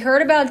we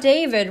heard about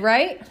David,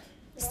 right? Yeah.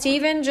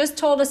 Stephen just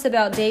told us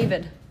about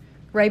David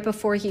right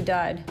before he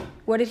died.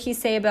 What did he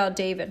say about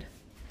David?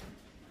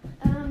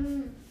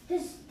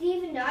 Does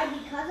Stephen die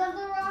because of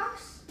the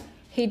rocks?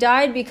 He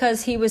died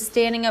because he was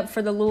standing up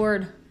for the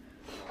Lord.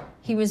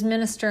 He was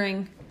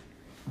ministering,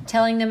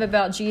 telling them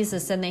about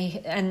Jesus, and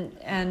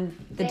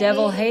the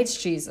devil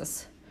hates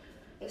Jesus.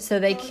 So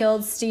they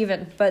killed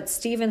Stephen, but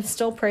Stephen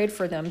still prayed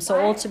for them.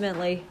 So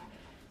ultimately,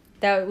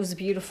 that was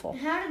beautiful.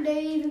 How did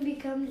they even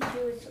become the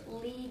Jewish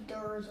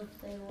leaders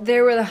if they were? They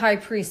were the high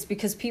priests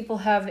because people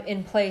have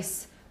in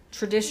place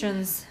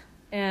traditions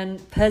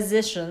and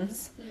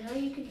positions. You know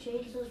you can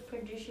change those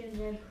traditions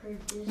and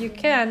positions. You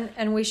can,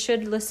 and we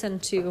should listen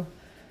to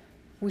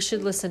We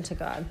should listen to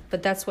God.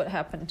 But that's what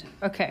happened.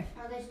 Okay.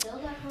 Are they still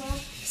that corrupt?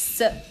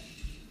 So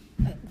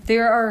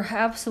there are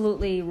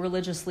absolutely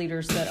religious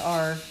leaders that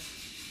are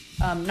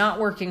not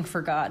working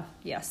for God.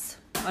 Yes,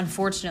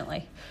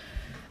 unfortunately.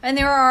 And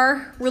there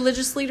are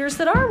religious leaders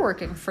that are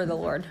working for the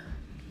Lord.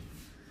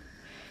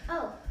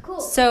 Oh,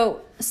 cool.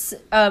 So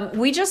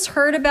we just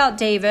heard about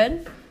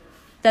David,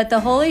 that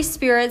the Holy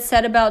Spirit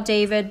said about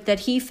David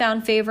that he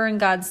found favor in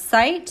God's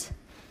sight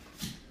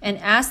and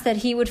asked that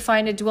he would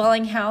find a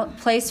dwelling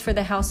place for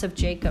the house of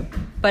Jacob,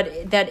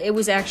 but that it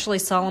was actually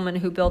Solomon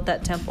who built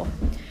that temple.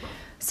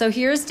 So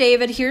here's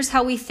David. Here's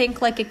how we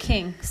think like a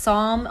king.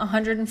 Psalm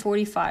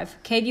 145.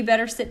 Kate, you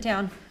better sit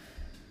down.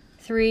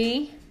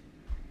 3,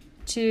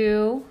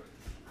 2,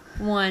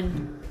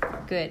 1.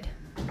 Good.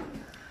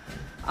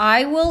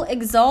 I will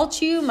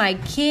exalt you, my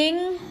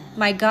king,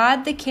 my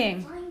God the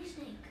king. Flying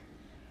snake.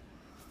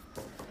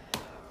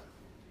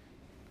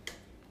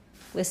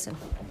 Listen.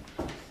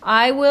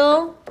 I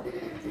will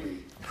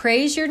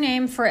praise your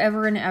name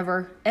forever and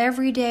ever.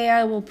 Every day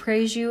I will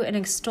praise you and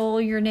extol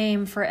your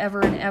name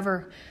forever and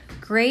ever.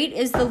 Great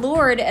is the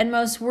Lord and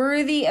most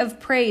worthy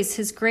of praise,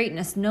 his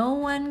greatness. No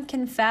one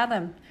can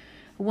fathom.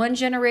 One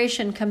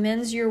generation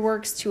commends your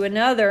works to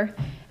another,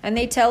 and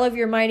they tell of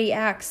your mighty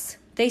acts.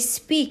 They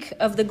speak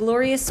of the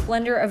glorious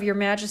splendor of your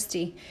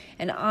majesty,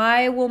 and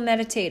I will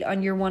meditate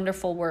on your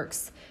wonderful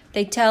works.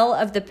 They tell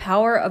of the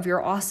power of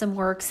your awesome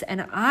works,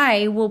 and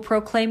I will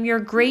proclaim your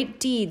great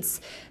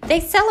deeds. They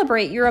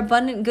celebrate your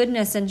abundant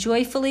goodness and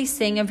joyfully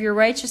sing of your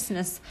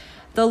righteousness.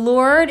 The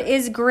Lord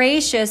is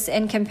gracious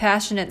and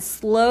compassionate,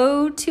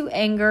 slow to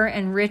anger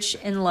and rich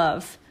in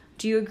love.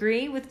 Do you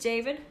agree with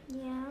David?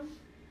 Yeah.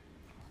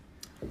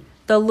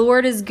 The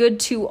Lord is good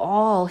to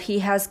all. He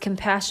has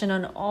compassion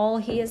on all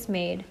he has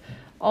made.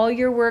 All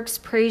your works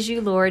praise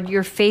you, Lord.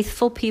 Your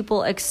faithful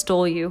people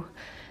extol you.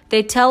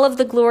 They tell of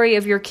the glory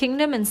of your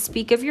kingdom and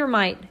speak of your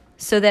might,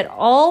 so that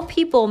all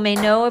people may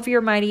know of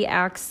your mighty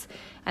acts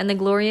and the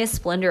glorious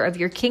splendor of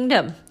your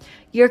kingdom.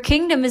 Your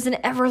kingdom is an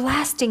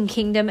everlasting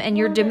kingdom, and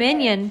your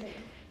dominion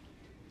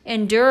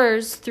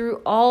endures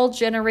through all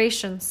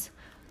generations.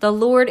 The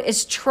Lord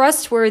is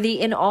trustworthy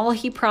in all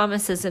he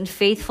promises and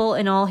faithful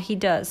in all he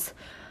does.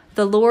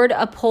 The Lord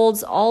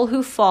upholds all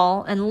who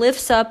fall and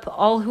lifts up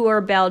all who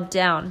are bowed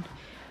down.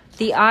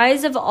 The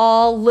eyes of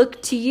all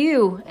look to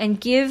you,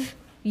 and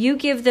you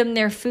give them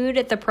their food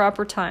at the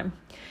proper time.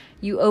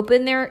 You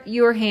open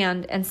your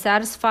hand and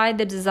satisfy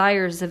the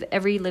desires of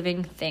every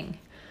living thing.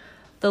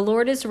 The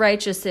Lord is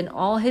righteous in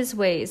all his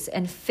ways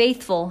and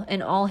faithful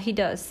in all he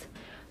does.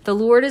 The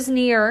Lord is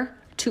near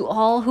to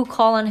all who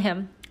call on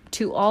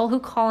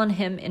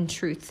him in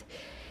truth.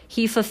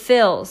 He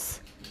fulfills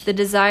the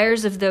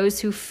desires of those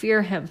who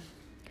fear him.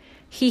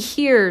 He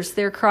hears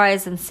their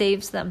cries and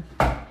saves them.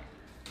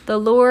 The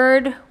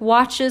Lord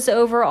watches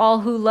over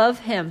all who love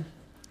him.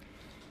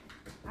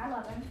 I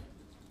love him.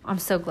 I'm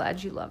so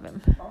glad you love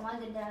him. But my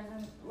good dad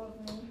doesn't love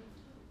me.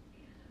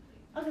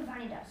 Okay,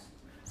 fine, he does.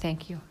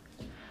 Thank you.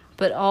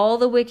 But all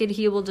the wicked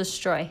he will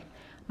destroy.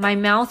 My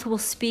mouth will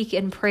speak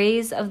in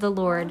praise of the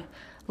Lord.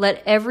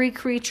 Let every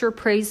creature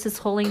praise his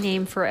holy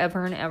name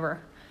forever and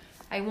ever.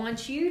 I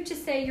want you to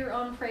say your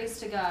own praise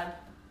to God.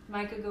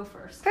 Micah, go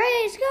first.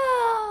 Praise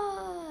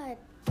God.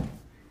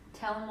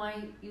 Tell him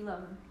why you love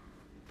him.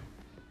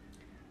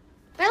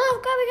 I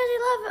love God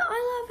because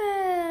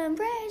I love him.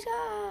 Praise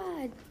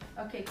God.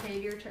 Okay,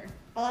 Kate, your turn.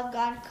 I love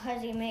God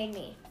because he made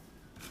me.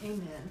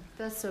 Amen.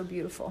 That's so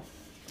beautiful.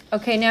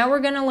 Okay, now we're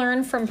going to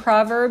learn from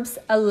Proverbs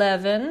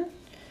 11,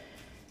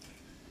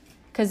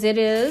 because it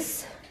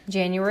is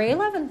January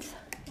 11th.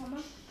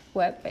 Mama,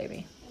 What,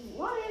 baby?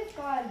 what if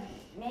God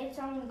made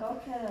someone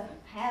go to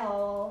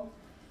hell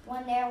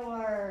when they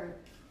were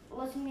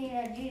listening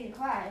to Jesus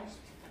Christ,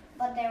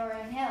 but they were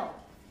in hell?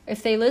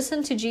 If they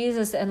listen to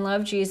Jesus and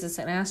love Jesus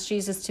and ask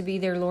Jesus to be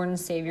their Lord and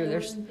Savior, They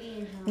there's wouldn't be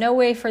in hell. no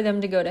way for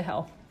them to go to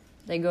hell.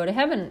 They go to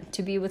heaven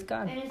to be with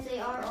God. And if they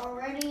are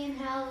already in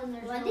hell, then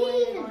there's Would no they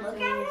way even they're look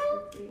going at to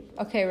hell? be with Jesus.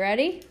 Okay,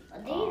 ready?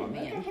 But they Oh, didn't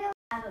look man. at hell.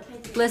 I have a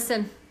picture.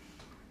 Listen,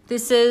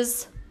 this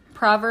is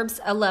Proverbs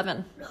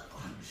 11.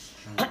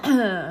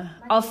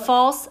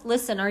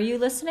 Listen, are you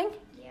listening?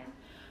 Yeah.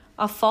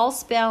 A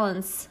false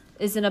balance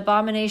is an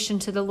abomination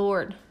to the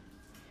Lord,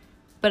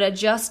 but a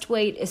just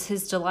weight is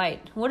his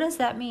delight. What does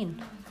that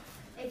mean?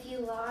 If you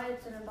lie,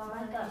 it's an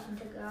abomination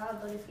to God,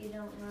 but if you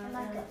don't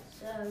lie, then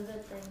it's a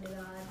good thing to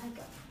God.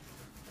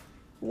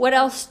 What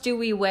else do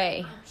we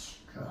weigh?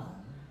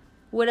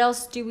 What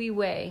else do we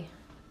weigh?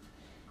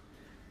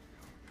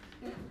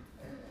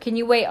 Can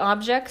you weigh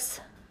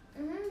objects?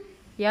 Mm-hmm.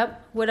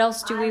 Yep. What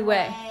else do we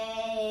weigh?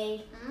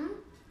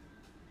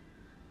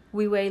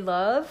 We weigh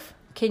love.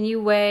 Can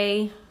you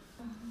weigh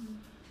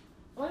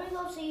Let me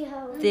go see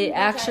how the much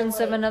actions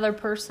I of weigh. another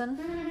person?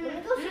 Let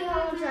me go see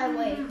how much I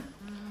weigh.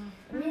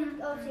 Let me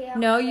go see how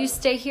No, much you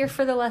stay here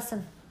for the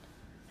lesson.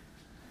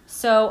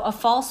 So a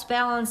false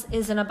balance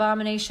is an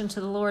abomination to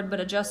the Lord,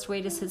 but a just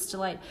weight is his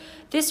delight.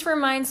 This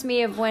reminds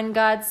me of when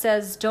God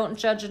says, don't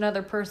judge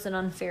another person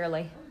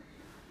unfairly.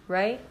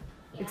 Right?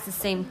 It's the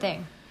same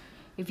thing.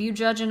 If you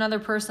judge another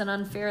person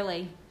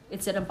unfairly,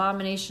 it's an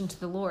abomination to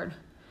the Lord.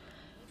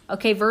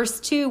 Okay, verse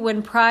 2,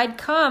 when pride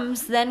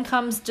comes, then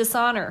comes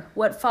dishonor.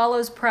 What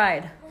follows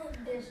pride?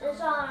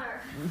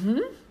 Dishonor.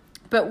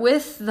 But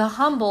with the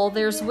humble,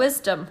 there's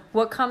wisdom.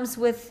 What comes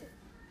with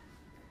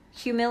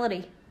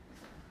humility?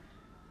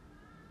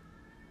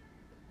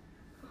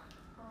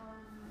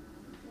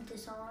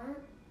 Dishonor.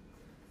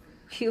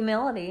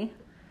 Humility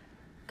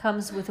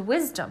comes with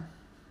wisdom.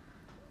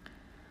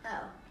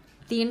 Oh.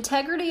 The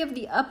integrity of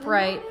the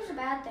upright, Humility is a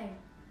bad thing.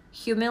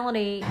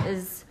 humility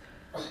is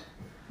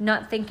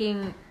not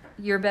thinking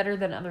you're better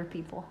than other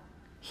people.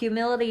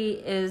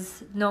 Humility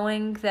is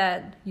knowing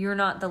that you're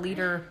not the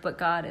leader, but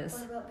God is.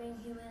 What about being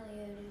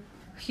humiliated?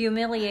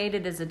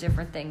 Humiliated is a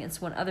different thing.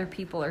 It's when other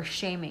people are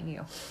shaming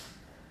you.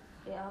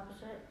 The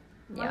opposite.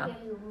 Yeah.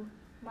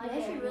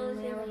 They should really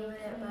think of a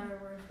better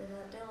word for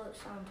that. They look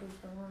sound too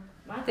similar.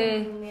 My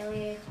They- thing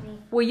humiliates me.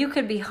 Well, you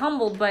could be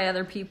humbled by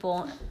other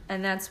people,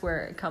 and that's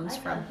where it comes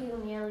from.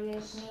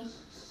 Humiliates me.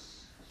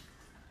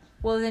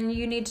 Well, then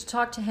you need to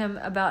talk to him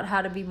about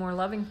how to be more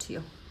loving to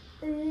you.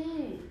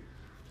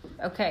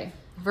 Okay,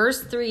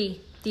 verse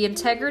 3. The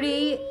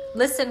integrity...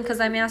 Listen, because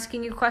I'm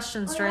asking you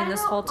questions during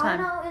this whole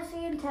time. I know it's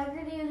the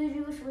integrity of the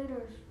Jewish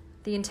leaders.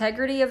 The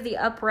integrity of the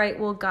upright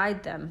will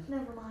guide them,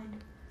 Never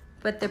mind.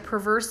 but the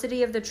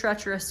perversity of the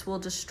treacherous will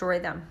destroy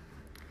them.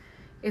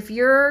 If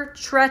you're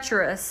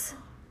treacherous,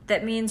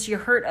 that means you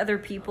hurt other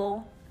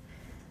people,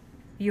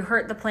 you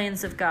hurt the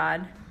plans of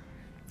God,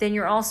 then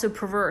you're also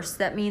perverse.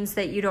 That means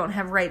that you don't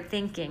have right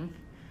thinking,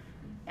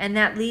 and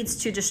that leads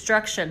to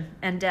destruction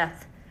and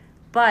death.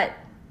 But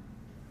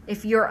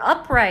if you're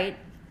upright,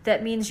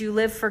 that means you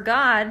live for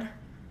God.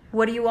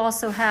 What do you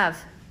also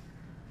have?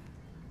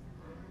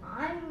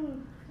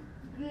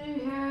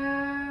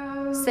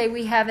 Say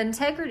we have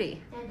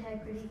integrity.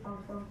 Integrity,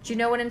 also. Do you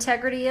know what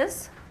integrity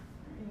is?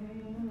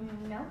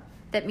 No.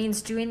 That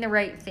means doing the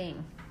right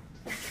thing.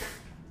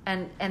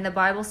 And the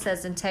Bible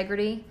says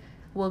integrity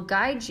will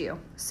guide you.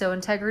 So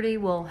integrity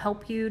will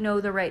help you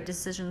know the right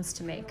decisions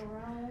to make.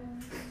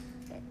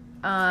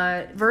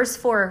 Verse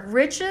 4,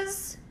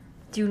 riches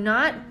do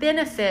not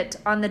benefit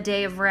on the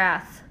day of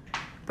wrath,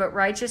 but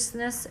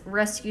righteousness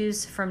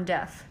rescues from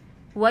death.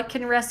 What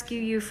can rescue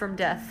you from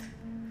death?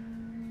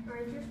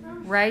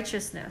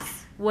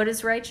 Righteousness. What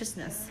is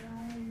righteousness?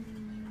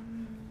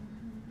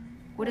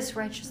 What is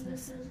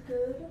righteousness?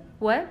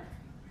 What?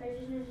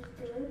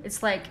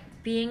 It's like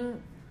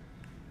being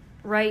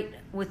right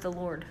with the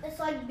Lord. It's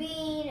like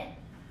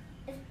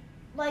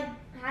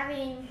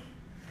having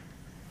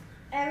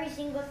every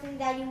single thing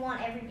that you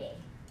want every day.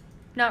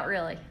 Not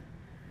really.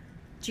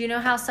 Do you know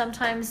how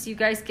sometimes you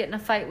guys get in a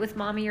fight with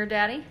mommy or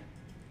daddy?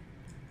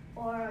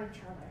 Or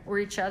each other. Or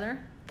each other?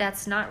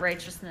 That's not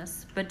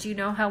righteousness. But do you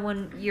know how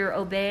when you're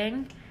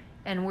obeying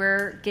and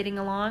we're getting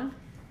along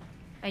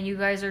and you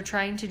guys are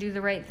trying to do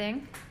the right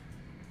thing?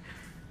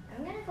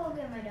 I'm gonna go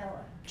get my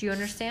dollar. Do you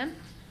understand?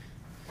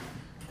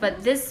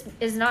 But this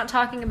is not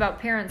talking about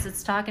parents.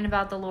 It's talking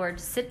about the Lord.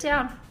 Sit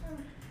down.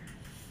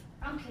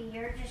 Okay,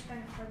 you're just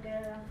gonna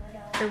forget about my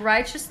dollar. The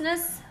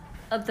righteousness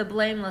of the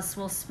blameless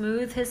will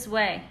smooth his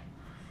way,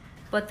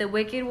 but the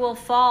wicked will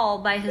fall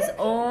by his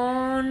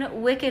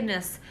own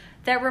wickedness.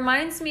 That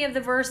reminds me of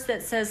the verse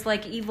that says,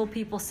 like, evil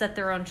people set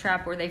their own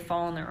trap or they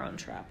fall in their own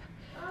trap.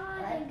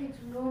 I think it's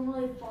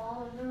normally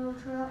fall in their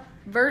own trap.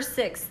 Verse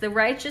 6, the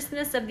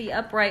righteousness of the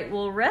upright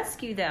will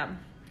rescue them,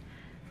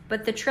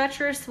 but the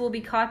treacherous will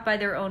be caught by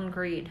their own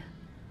greed.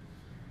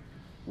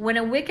 When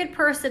a wicked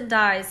person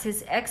dies,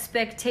 his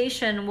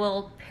expectation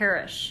will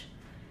perish,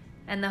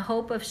 and the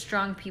hope of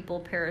strong people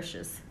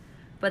perishes.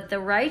 But the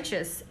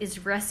righteous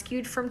is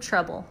rescued from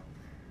trouble.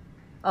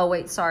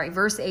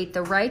 Verse 8,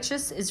 the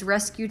righteous is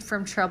rescued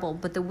from trouble,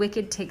 but the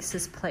wicked takes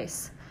his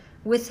place.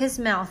 With his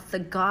mouth, the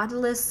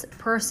godless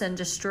person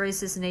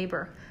destroys his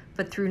neighbor,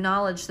 but through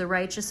knowledge, the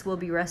righteous will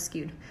be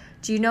rescued.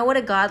 Do you know what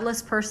a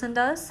godless person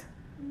does?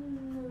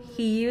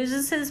 He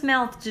uses his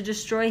mouth to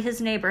destroy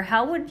his neighbor.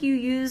 How would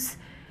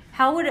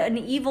an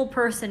evil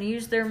person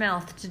use their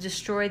mouth to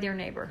destroy their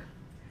neighbor?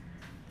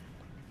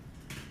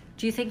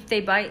 Do you think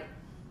they bite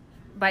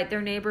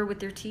their neighbor with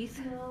their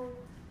teeth? No,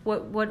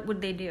 What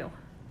would they do?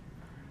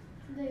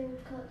 they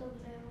would cut them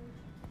down.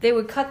 They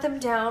would cut them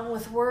down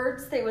with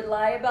words. They would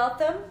lie about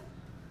them.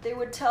 They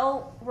would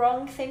tell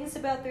wrong things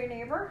about their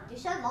neighbor. You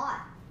said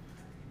lie.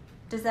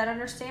 Does that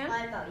understand?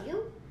 Lie about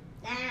you?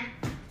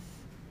 Nah.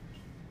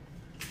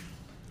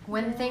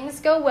 When things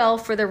go well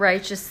for the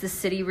righteous, the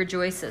city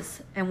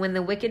rejoices. And when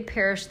the wicked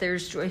perish,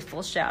 there's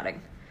joyful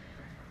shouting.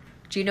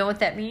 Do you know what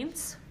that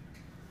means?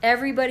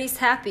 Everybody's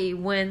happy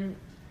when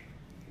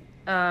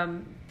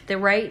the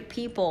right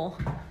people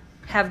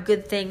have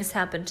good things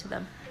happen to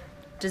them.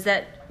 Does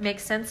that make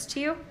sense to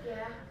you?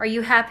 Yeah. Are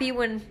you happy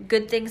when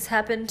good things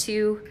happen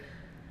to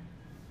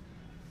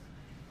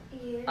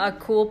a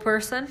cool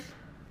person?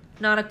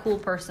 Not a cool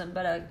person,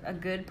 but a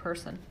good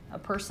person. A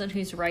person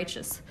who's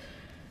righteous.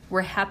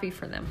 We're happy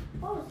for them.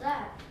 What was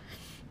that?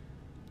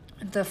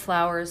 The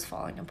flower is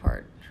falling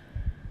apart.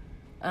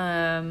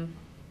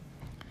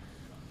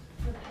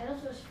 The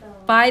petals just fell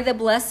off. By the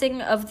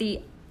blessing of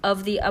the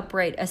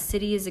upright, a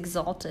city is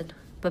exalted,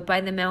 but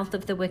by the mouth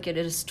of the wicked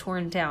it is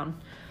torn down.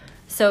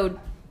 So,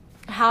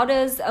 how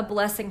does a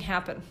blessing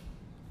happen?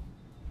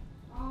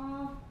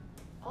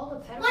 All the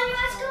petals. When you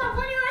ask God,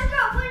 when you ask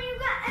God, when you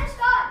ask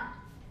God.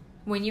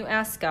 When you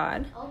ask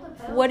God, All the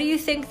petals. what do you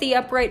think the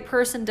upright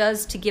person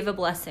does to give a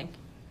blessing?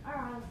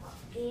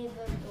 Give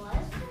a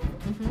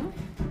blessing.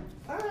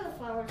 Or the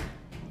flowers.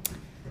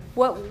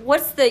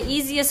 What's the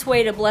easiest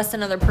way to bless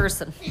another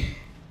person?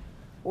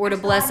 Or to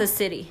Ask bless God. a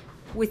city?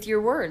 With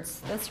your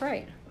words. That's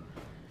right.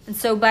 And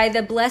so by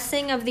the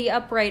blessing of the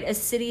upright, a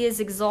city is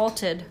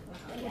exalted.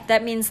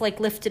 That means like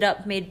lifted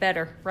up, made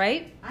better,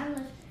 right? I'm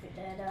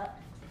lifted up.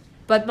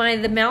 But by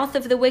the mouth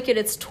of the wicked,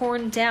 it's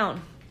torn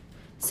down.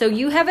 So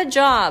you have a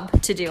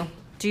job to do.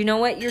 Do you know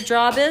what your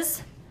job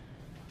is?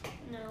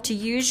 No. To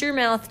use your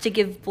mouth to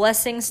give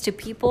blessings to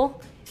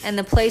people and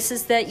the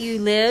places that you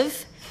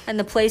live and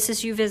the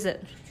places you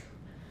visit.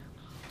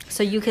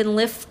 So you can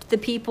lift the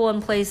people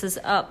and places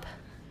up.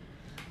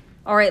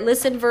 All right,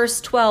 listen,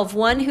 verse 12.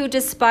 One who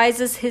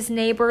despises his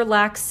neighbor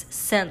lacks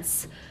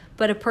sense,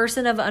 but a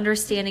person of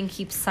understanding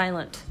keeps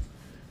silent.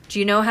 Do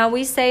you know how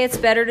we say it's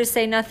better to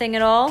say nothing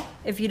at all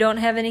if you don't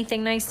have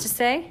anything nice to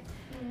say?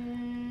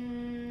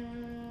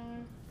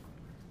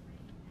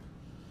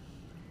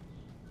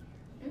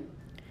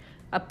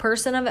 A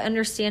person of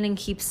understanding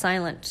keeps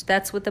silent.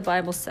 That's what the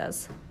Bible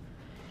says.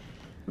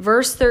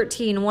 Verse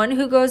 13, one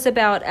who goes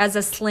about as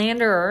a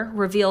slanderer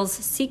reveals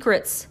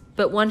secrets,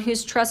 but one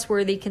who's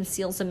trustworthy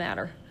conceals a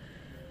matter.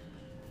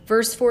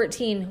 Verse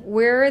 14,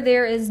 where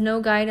there is no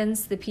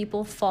guidance, the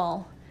people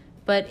fall,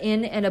 but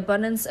in an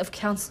abundance of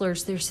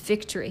counselors, there's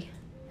victory.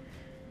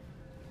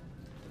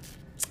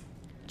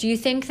 Do you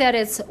think that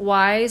it's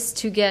wise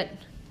to get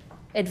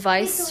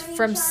advice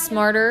from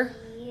smarter,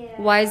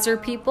 wiser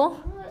people?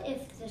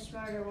 If the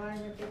smarter,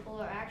 wiser people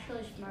are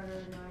actually smarter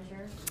and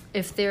wiser.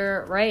 If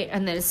they're right,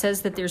 and then it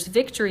says that there's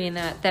victory in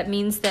that, that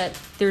means that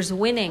there's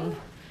winning.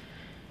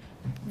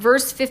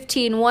 Verse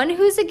 15, one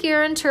who's a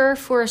guarantor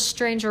for a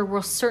stranger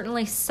will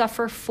certainly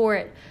suffer for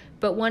it,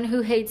 but one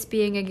who hates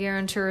being a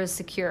guarantor is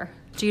secure.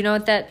 Do you know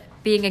what that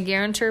being a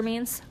guarantor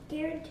means?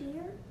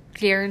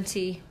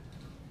 Guarantee.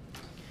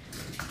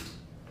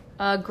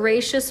 A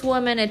gracious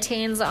woman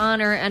attains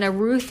honor, and a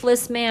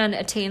ruthless man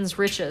attains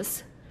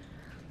riches.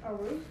 A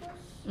ruthless?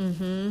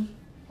 Mm-hmm.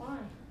 Why?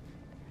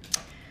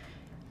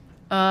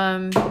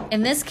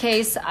 In this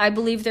case, I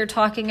believe they're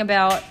talking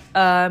about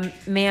a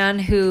man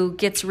who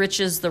gets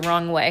riches the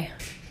wrong way.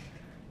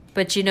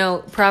 But you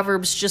know,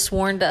 Proverbs just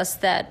warned us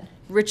that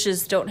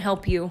riches don't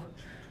help you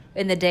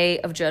in the day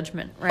of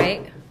judgment,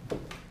 right?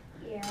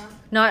 Yeah.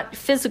 Not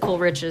physical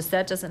riches,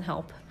 that doesn't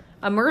help.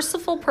 A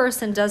merciful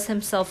person does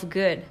himself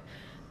good,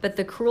 but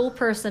the cruel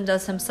person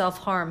does himself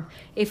harm.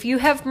 If you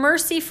have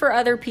mercy for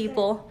other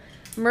people,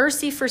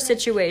 mercy for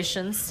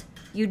situations,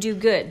 you do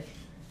good.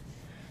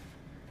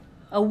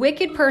 A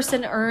wicked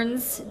person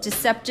earns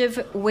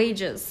deceptive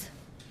wages,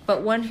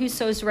 but one who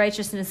sows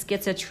righteousness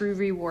gets a true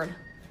reward.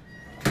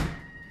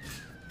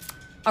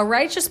 A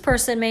righteous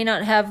person may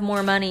not have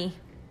more money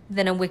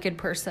than a wicked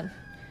person,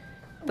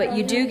 but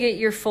you do get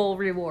your full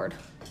reward.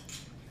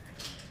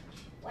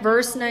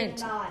 Verse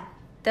 19.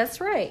 That's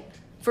right.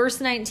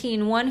 Verse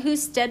 19, one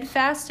who's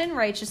steadfast in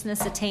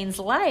righteousness attains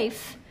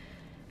life,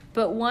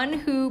 but one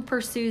who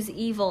pursues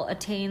evil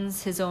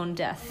attains his own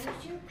death.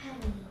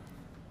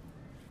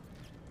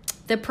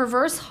 The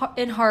perverse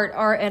in heart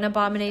are an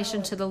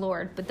abomination to the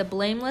Lord, but the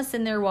blameless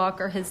in their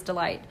walk are his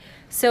delight.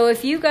 So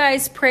if you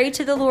guys pray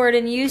to the Lord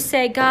and you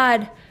say,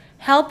 God,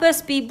 help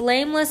us be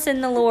blameless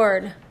in the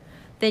Lord,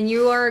 then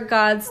you are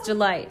God's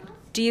delight.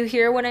 Do you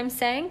hear what I'm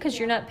saying? Because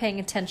you're not paying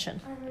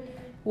attention.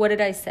 What did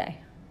I say?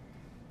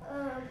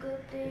 A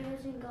good thing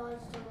is in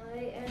God's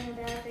delight, and a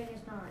bad thing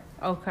is not.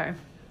 Okay.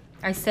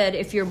 I said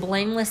if you're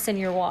blameless in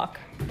your walk,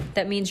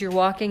 that means you're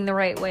walking the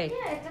right way.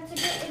 Yeah, if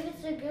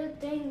it's a good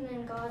thing,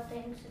 then God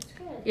thinks it's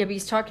good. Yeah, but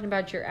he's talking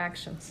about your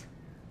actions.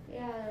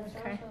 Yeah, that's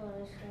Okay. also what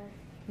I said.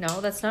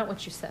 No, that's not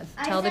what you said.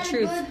 I Tell the said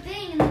truth. good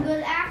thing, and the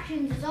good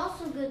actions is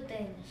also good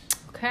things.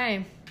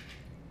 Okay.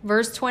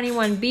 Verse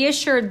 21, be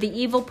assured the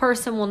evil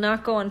person will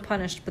not go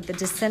unpunished, but the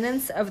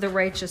descendants of the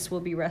righteous will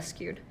be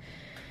rescued.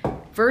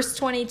 Verse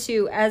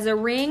 22, as a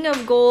ring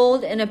of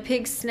gold in a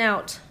pig's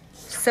snout,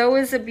 so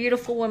is a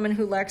beautiful woman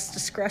who lacks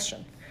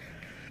discretion.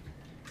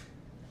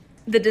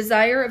 The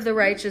desire of the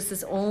righteous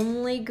is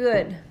only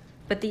good,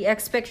 but the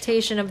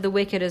expectation of the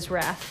wicked is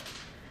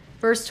wrath.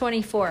 Verse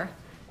 24,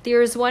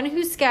 there is one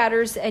who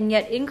scatters and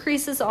yet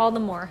increases all the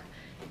more.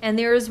 And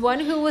there is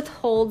one who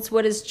withholds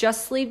what is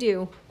justly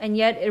due, and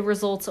yet it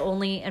results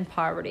only in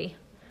poverty.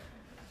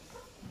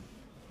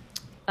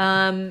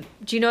 Do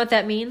you know what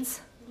that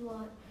means?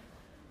 What?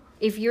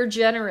 If you're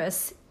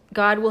generous,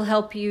 God will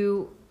help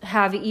you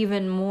have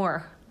even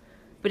more.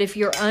 But if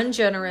you're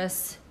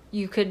ungenerous,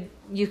 you could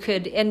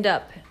end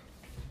up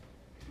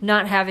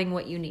not having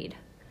what you need.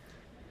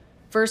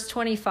 Verse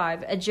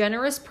 25, a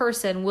generous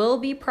person will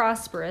be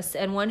prosperous,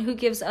 and one who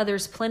gives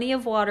others plenty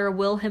of water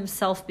will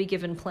himself be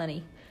given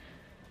plenty.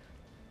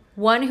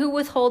 One who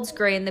withholds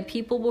grain, the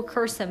people will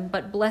curse him,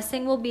 but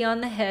blessing will be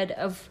on the head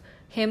of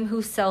him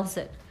who sells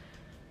it.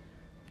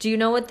 Do you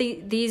know what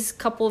these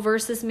couple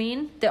verses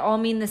mean? They all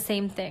mean the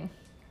same thing.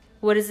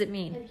 What does it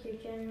mean? If you're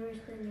generous,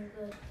 then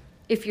you're good.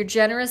 If you're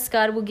generous,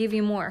 God will give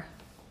you more.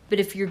 But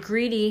if you're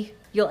greedy,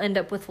 you'll end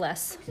up with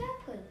less.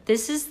 Exactly.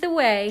 This is the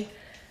way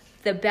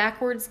the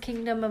backwards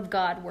kingdom of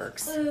God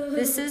works.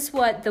 This is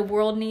what the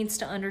world needs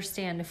to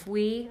understand. If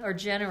we are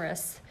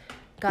generous,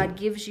 God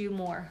gives you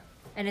more.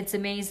 And it's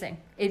amazing.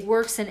 It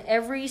works in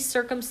every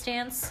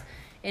circumstance,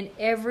 in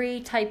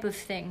every type of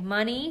thing.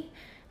 Money,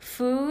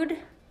 food,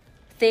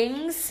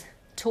 things,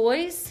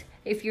 toys.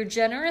 If you're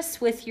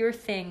generous with your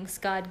things,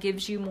 God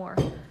gives you more.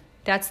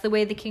 That's the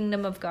way the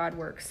kingdom of God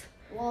works.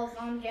 Well, if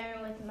I'm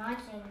generous with my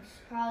things,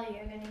 probably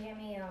you're going to give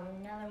me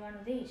another one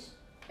of these.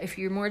 If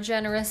you're more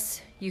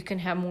generous, you can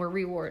have more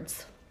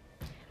rewards.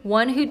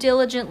 One who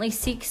diligently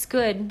seeks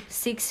good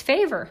seeks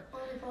favor.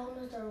 Only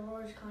problem is the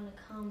rewards kind of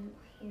come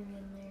here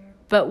and there.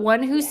 But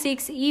one who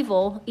seeks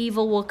evil,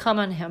 evil will come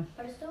on him.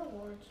 But it's still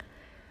rewards.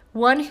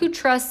 One who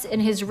trusts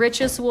in his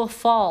riches will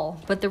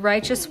fall, but the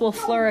righteous will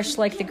flourish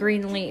like the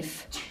green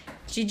leaf.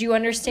 Did you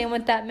understand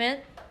what that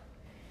meant?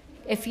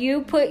 If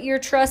you put your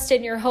trust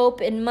and your hope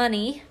in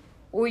money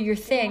or your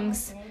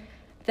things,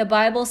 the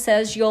Bible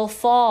says you'll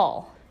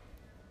fall.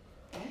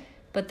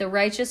 But the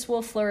righteous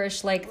will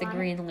flourish like the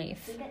green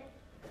leaf.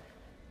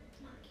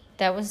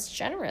 That was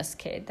generous,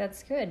 Cade.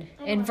 That's good.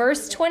 In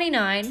verse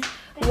 29,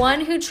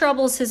 one who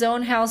troubles his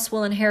own house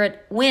will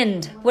inherit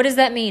wind. What does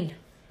that mean?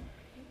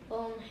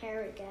 We'll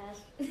inherit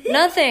gas.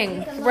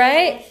 Nothing,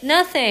 right?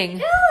 Nothing.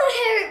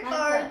 You'll inherit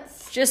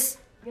birds. Just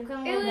You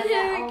can It look was at that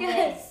very all good.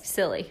 day.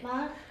 silly.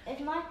 Mom, if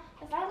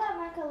I let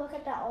Micah look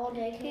at that all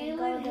day, can we You'll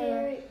go to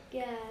inherit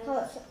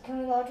gas. can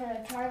we go to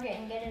the Target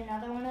and get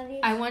another one of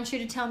these? I want you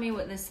to tell me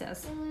what this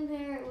says. You'll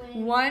inherit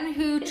wind.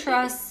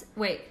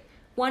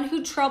 One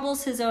who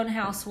troubles his own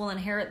house will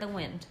inherit the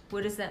wind.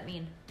 What does that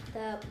mean?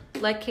 That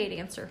Let Kate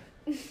answer.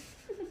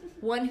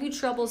 One who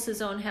troubles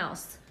his own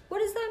house. What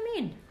does that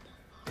mean?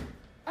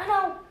 I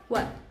know.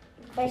 What?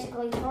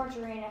 Basically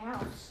torturing a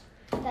house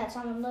that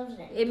someone lives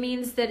in. It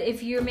means that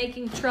if you're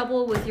making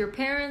trouble with your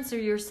parents or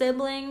your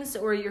siblings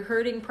or you're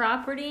hurting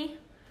property,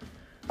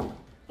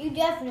 You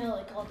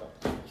definitely call the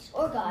police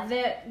or God.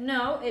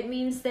 it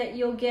means that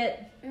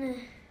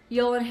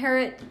you'll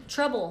inherit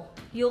trouble.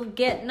 You'll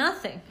get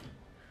nothing.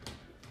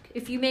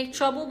 If you make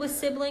trouble with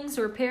siblings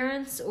or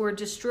parents or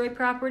destroy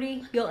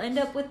property, you'll end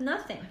up with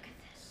nothing.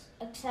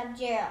 Except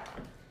jail.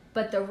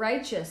 But the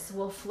righteous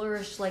will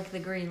flourish like the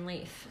green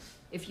leaf.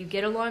 If you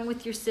get along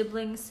with your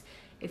siblings,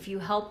 if you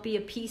help be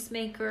a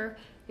peacemaker,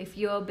 if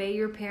you obey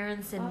your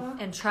parents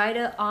and try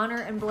to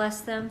honor and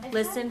bless them,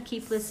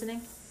 keep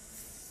listening.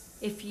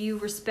 If you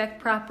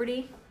respect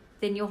property,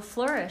 then you'll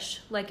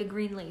flourish like a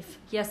green leaf.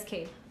 Yes,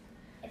 Kate?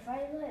 If I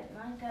let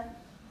Micah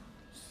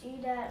see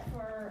that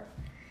for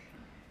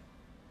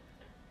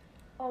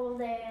all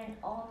day and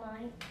all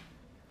night,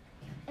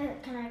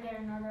 and can I get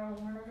another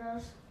one of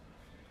those?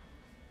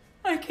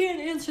 I can't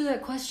answer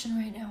that question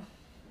right now.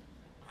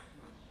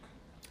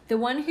 The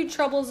one who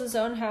troubles his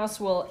own house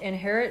will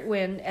inherit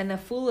wind, and the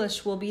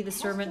foolish will be the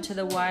servant to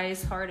the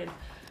wise-hearted.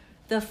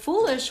 The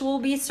foolish will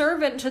be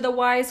servant to the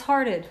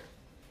wise-hearted.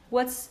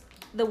 What's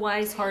the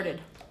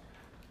wise-hearted?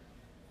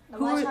 The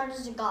wise heart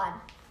is a God.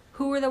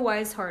 Who are the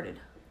wise-hearted?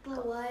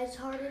 the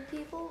wise-hearted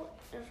people.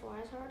 There's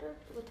wise-hearted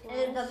with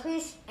And the wise.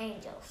 priest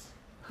angels.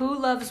 Who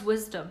loves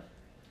wisdom?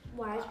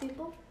 Wise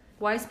people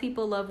Wise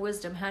people love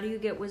wisdom. How do you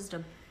get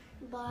wisdom?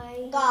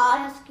 by God.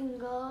 asking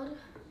God.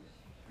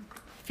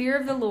 Fear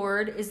of the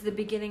Lord is the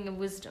beginning of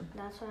wisdom.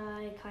 That's what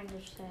I kind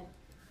of said.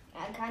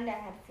 I kind of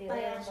have fear By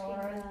of the asking Lord.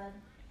 God.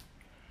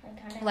 I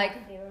kind of Like-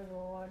 have fear of the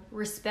Lord.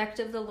 Respect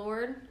of the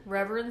Lord,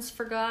 reverence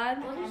for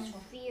God. What does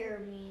fear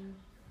mean?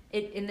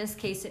 In this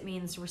case, it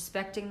means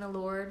respecting the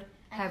Lord,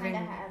 I having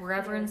kinda have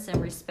reverence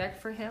and respect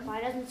for Him.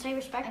 Why doesn't it say I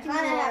respect kind of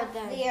the Lord have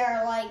then?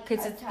 fear like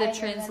Because a it's the tiger's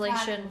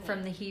translation attacking from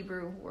me. the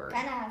Hebrew word.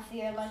 Kind of have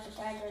fear like the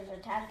tiger's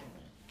attacking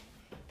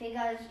me.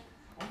 Because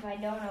if I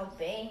don't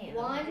obey him,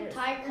 One, he'll just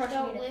tigers crush me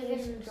don't to live in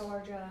pieces.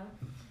 Georgia.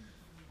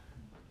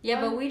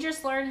 Yeah, but we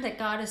just learned that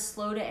God is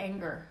slow to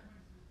anger.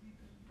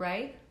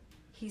 Right?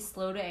 He's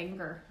slow to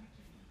anger.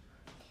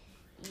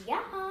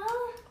 Yeah.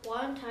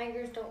 One,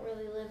 tigers don't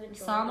really live in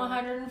Georgia. Psalm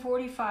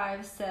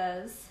 145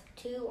 says,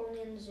 Two,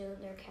 only in the zoo.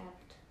 They're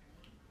kept.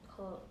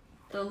 Quote.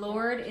 "The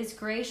Lord is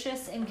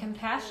gracious and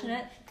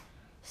compassionate,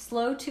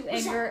 slow to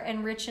anger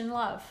and rich in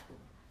love."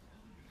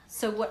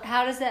 So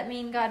how does that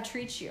mean God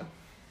treats you?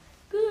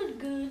 Good,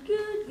 good,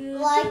 good, good.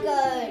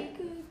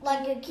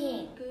 Like a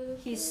king.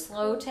 He's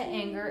slow to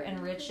anger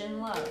and rich in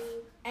love.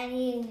 And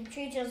he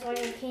treats us like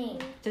a king.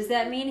 Does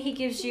that mean He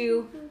gives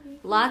you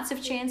lots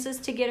of chances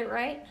to get it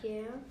right?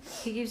 Yeah.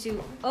 He gives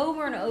you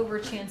over and over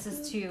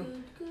chances to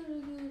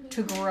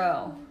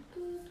grow.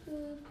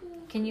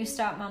 Can you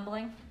stop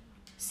mumbling?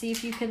 See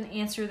if you can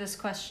answer this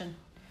question.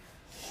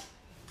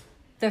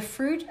 The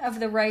fruit of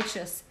the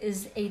righteous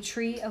is a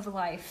tree of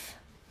life.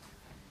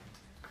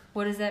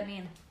 What does that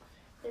mean?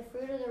 The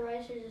fruit of the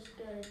righteous is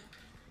good.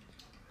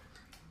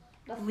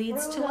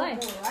 leads to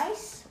life.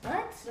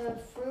 What? The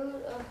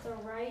fruit of the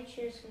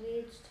righteous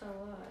leads to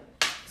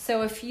life.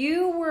 So if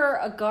you were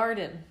a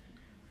garden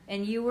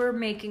and you were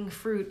making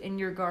fruit in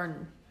your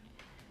garden,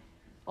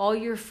 all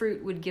your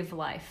fruit would give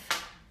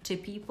life to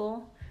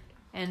people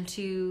and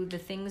to the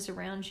things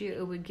around you.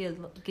 It would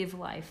give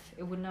life.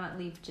 It would not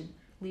lead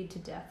to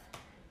death.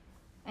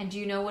 And do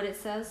you know what it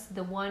says?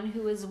 The one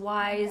who is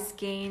wise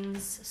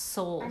gains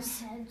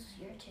souls.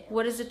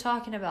 What is it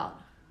talking about?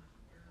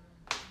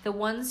 The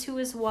ones who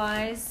is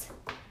wise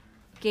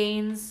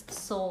gains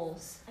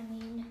souls.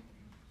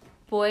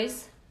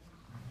 Boys,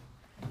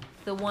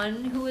 the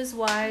one who is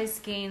wise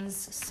gains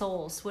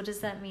souls. What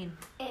does that mean?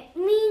 It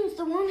means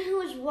the one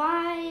who is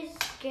wise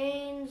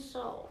gains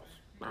souls.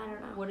 I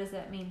don't know. What does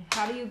that mean?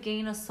 How do you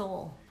gain a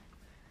soul?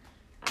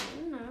 I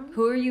don't know.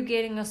 Who are you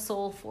gaining a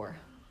soul for?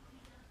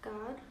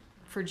 God.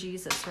 For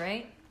Jesus,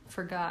 right?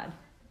 For God.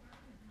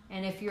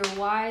 And if you're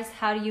wise,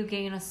 how do you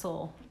gain a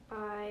soul?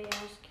 By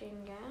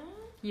asking God.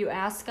 You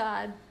ask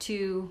God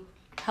to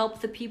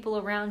help the people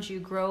around you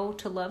grow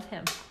to love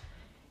Him.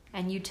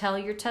 And you tell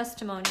your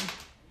testimony.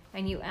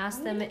 And you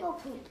ask them,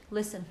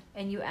 listen,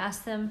 and you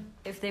ask them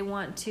if they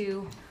want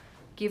to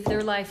give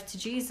their life to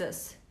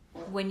Jesus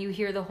when you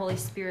hear the Holy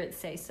Spirit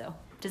say so.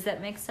 Does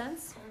that make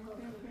sense?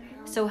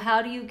 So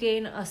how do you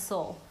gain a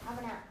soul?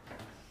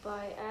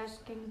 By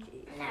asking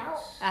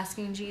Jesus.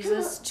 Asking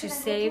Jesus to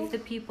save the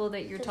people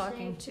that you're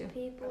talking to.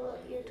 People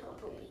that you're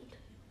talking to.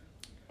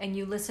 And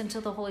you listen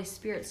to the Holy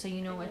Spirit so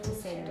you know what to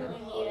say to them.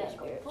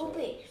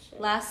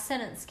 Last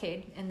sentence,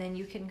 Cade, and then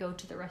you can go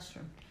to the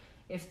restroom.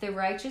 If the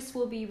righteous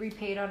will be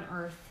repaid on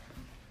earth,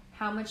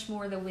 how much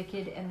more the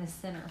wicked and the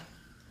sinner?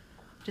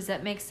 Does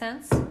that make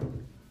sense?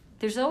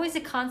 There's always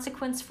a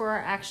consequence for our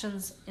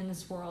actions in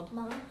this world.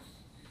 Mom,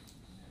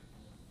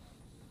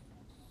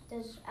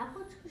 does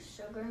apple juice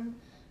sugar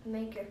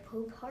make your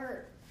poop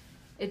hurt?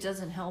 It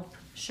doesn't help.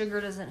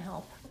 Sugar doesn't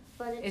help.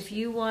 But If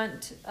you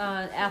want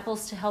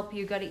apples to help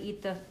you, got to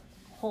eat the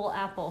whole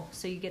apple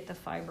so you get the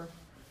fiber.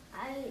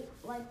 I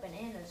like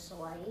bananas,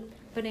 so I eat them.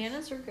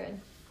 Bananas are good.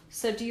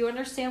 So do you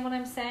understand what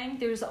I'm saying?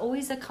 There's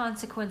always a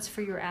consequence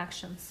for your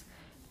actions,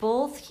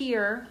 both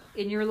here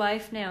in your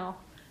life now,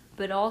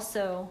 but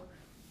also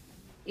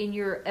in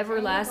your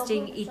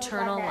everlasting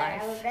eternal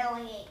life.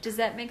 Does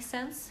that make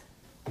sense?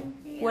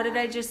 Yeah. What did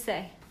I just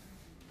say?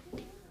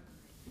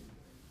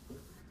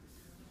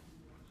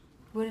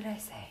 What did I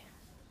say?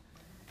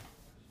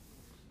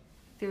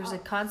 There's a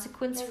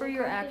consequence for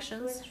your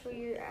actions.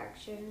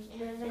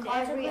 And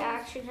every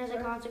action has a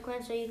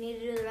consequence, so you need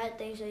to do the right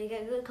thing so you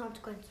get good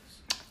consequences.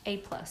 A+.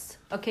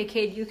 Okay,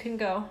 Cade, you can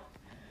go.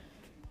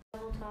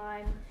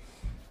 Time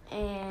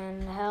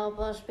and help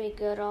us be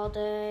good all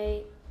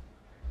day.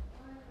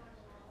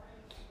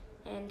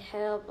 And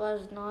help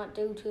us not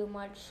do too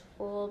much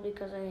school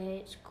because I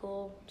hate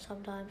school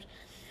sometimes.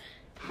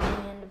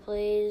 And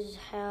please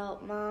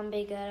help Mom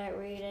be good at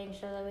reading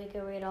so that we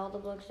can read all the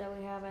books that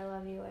we have. I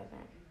love you.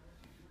 Amen.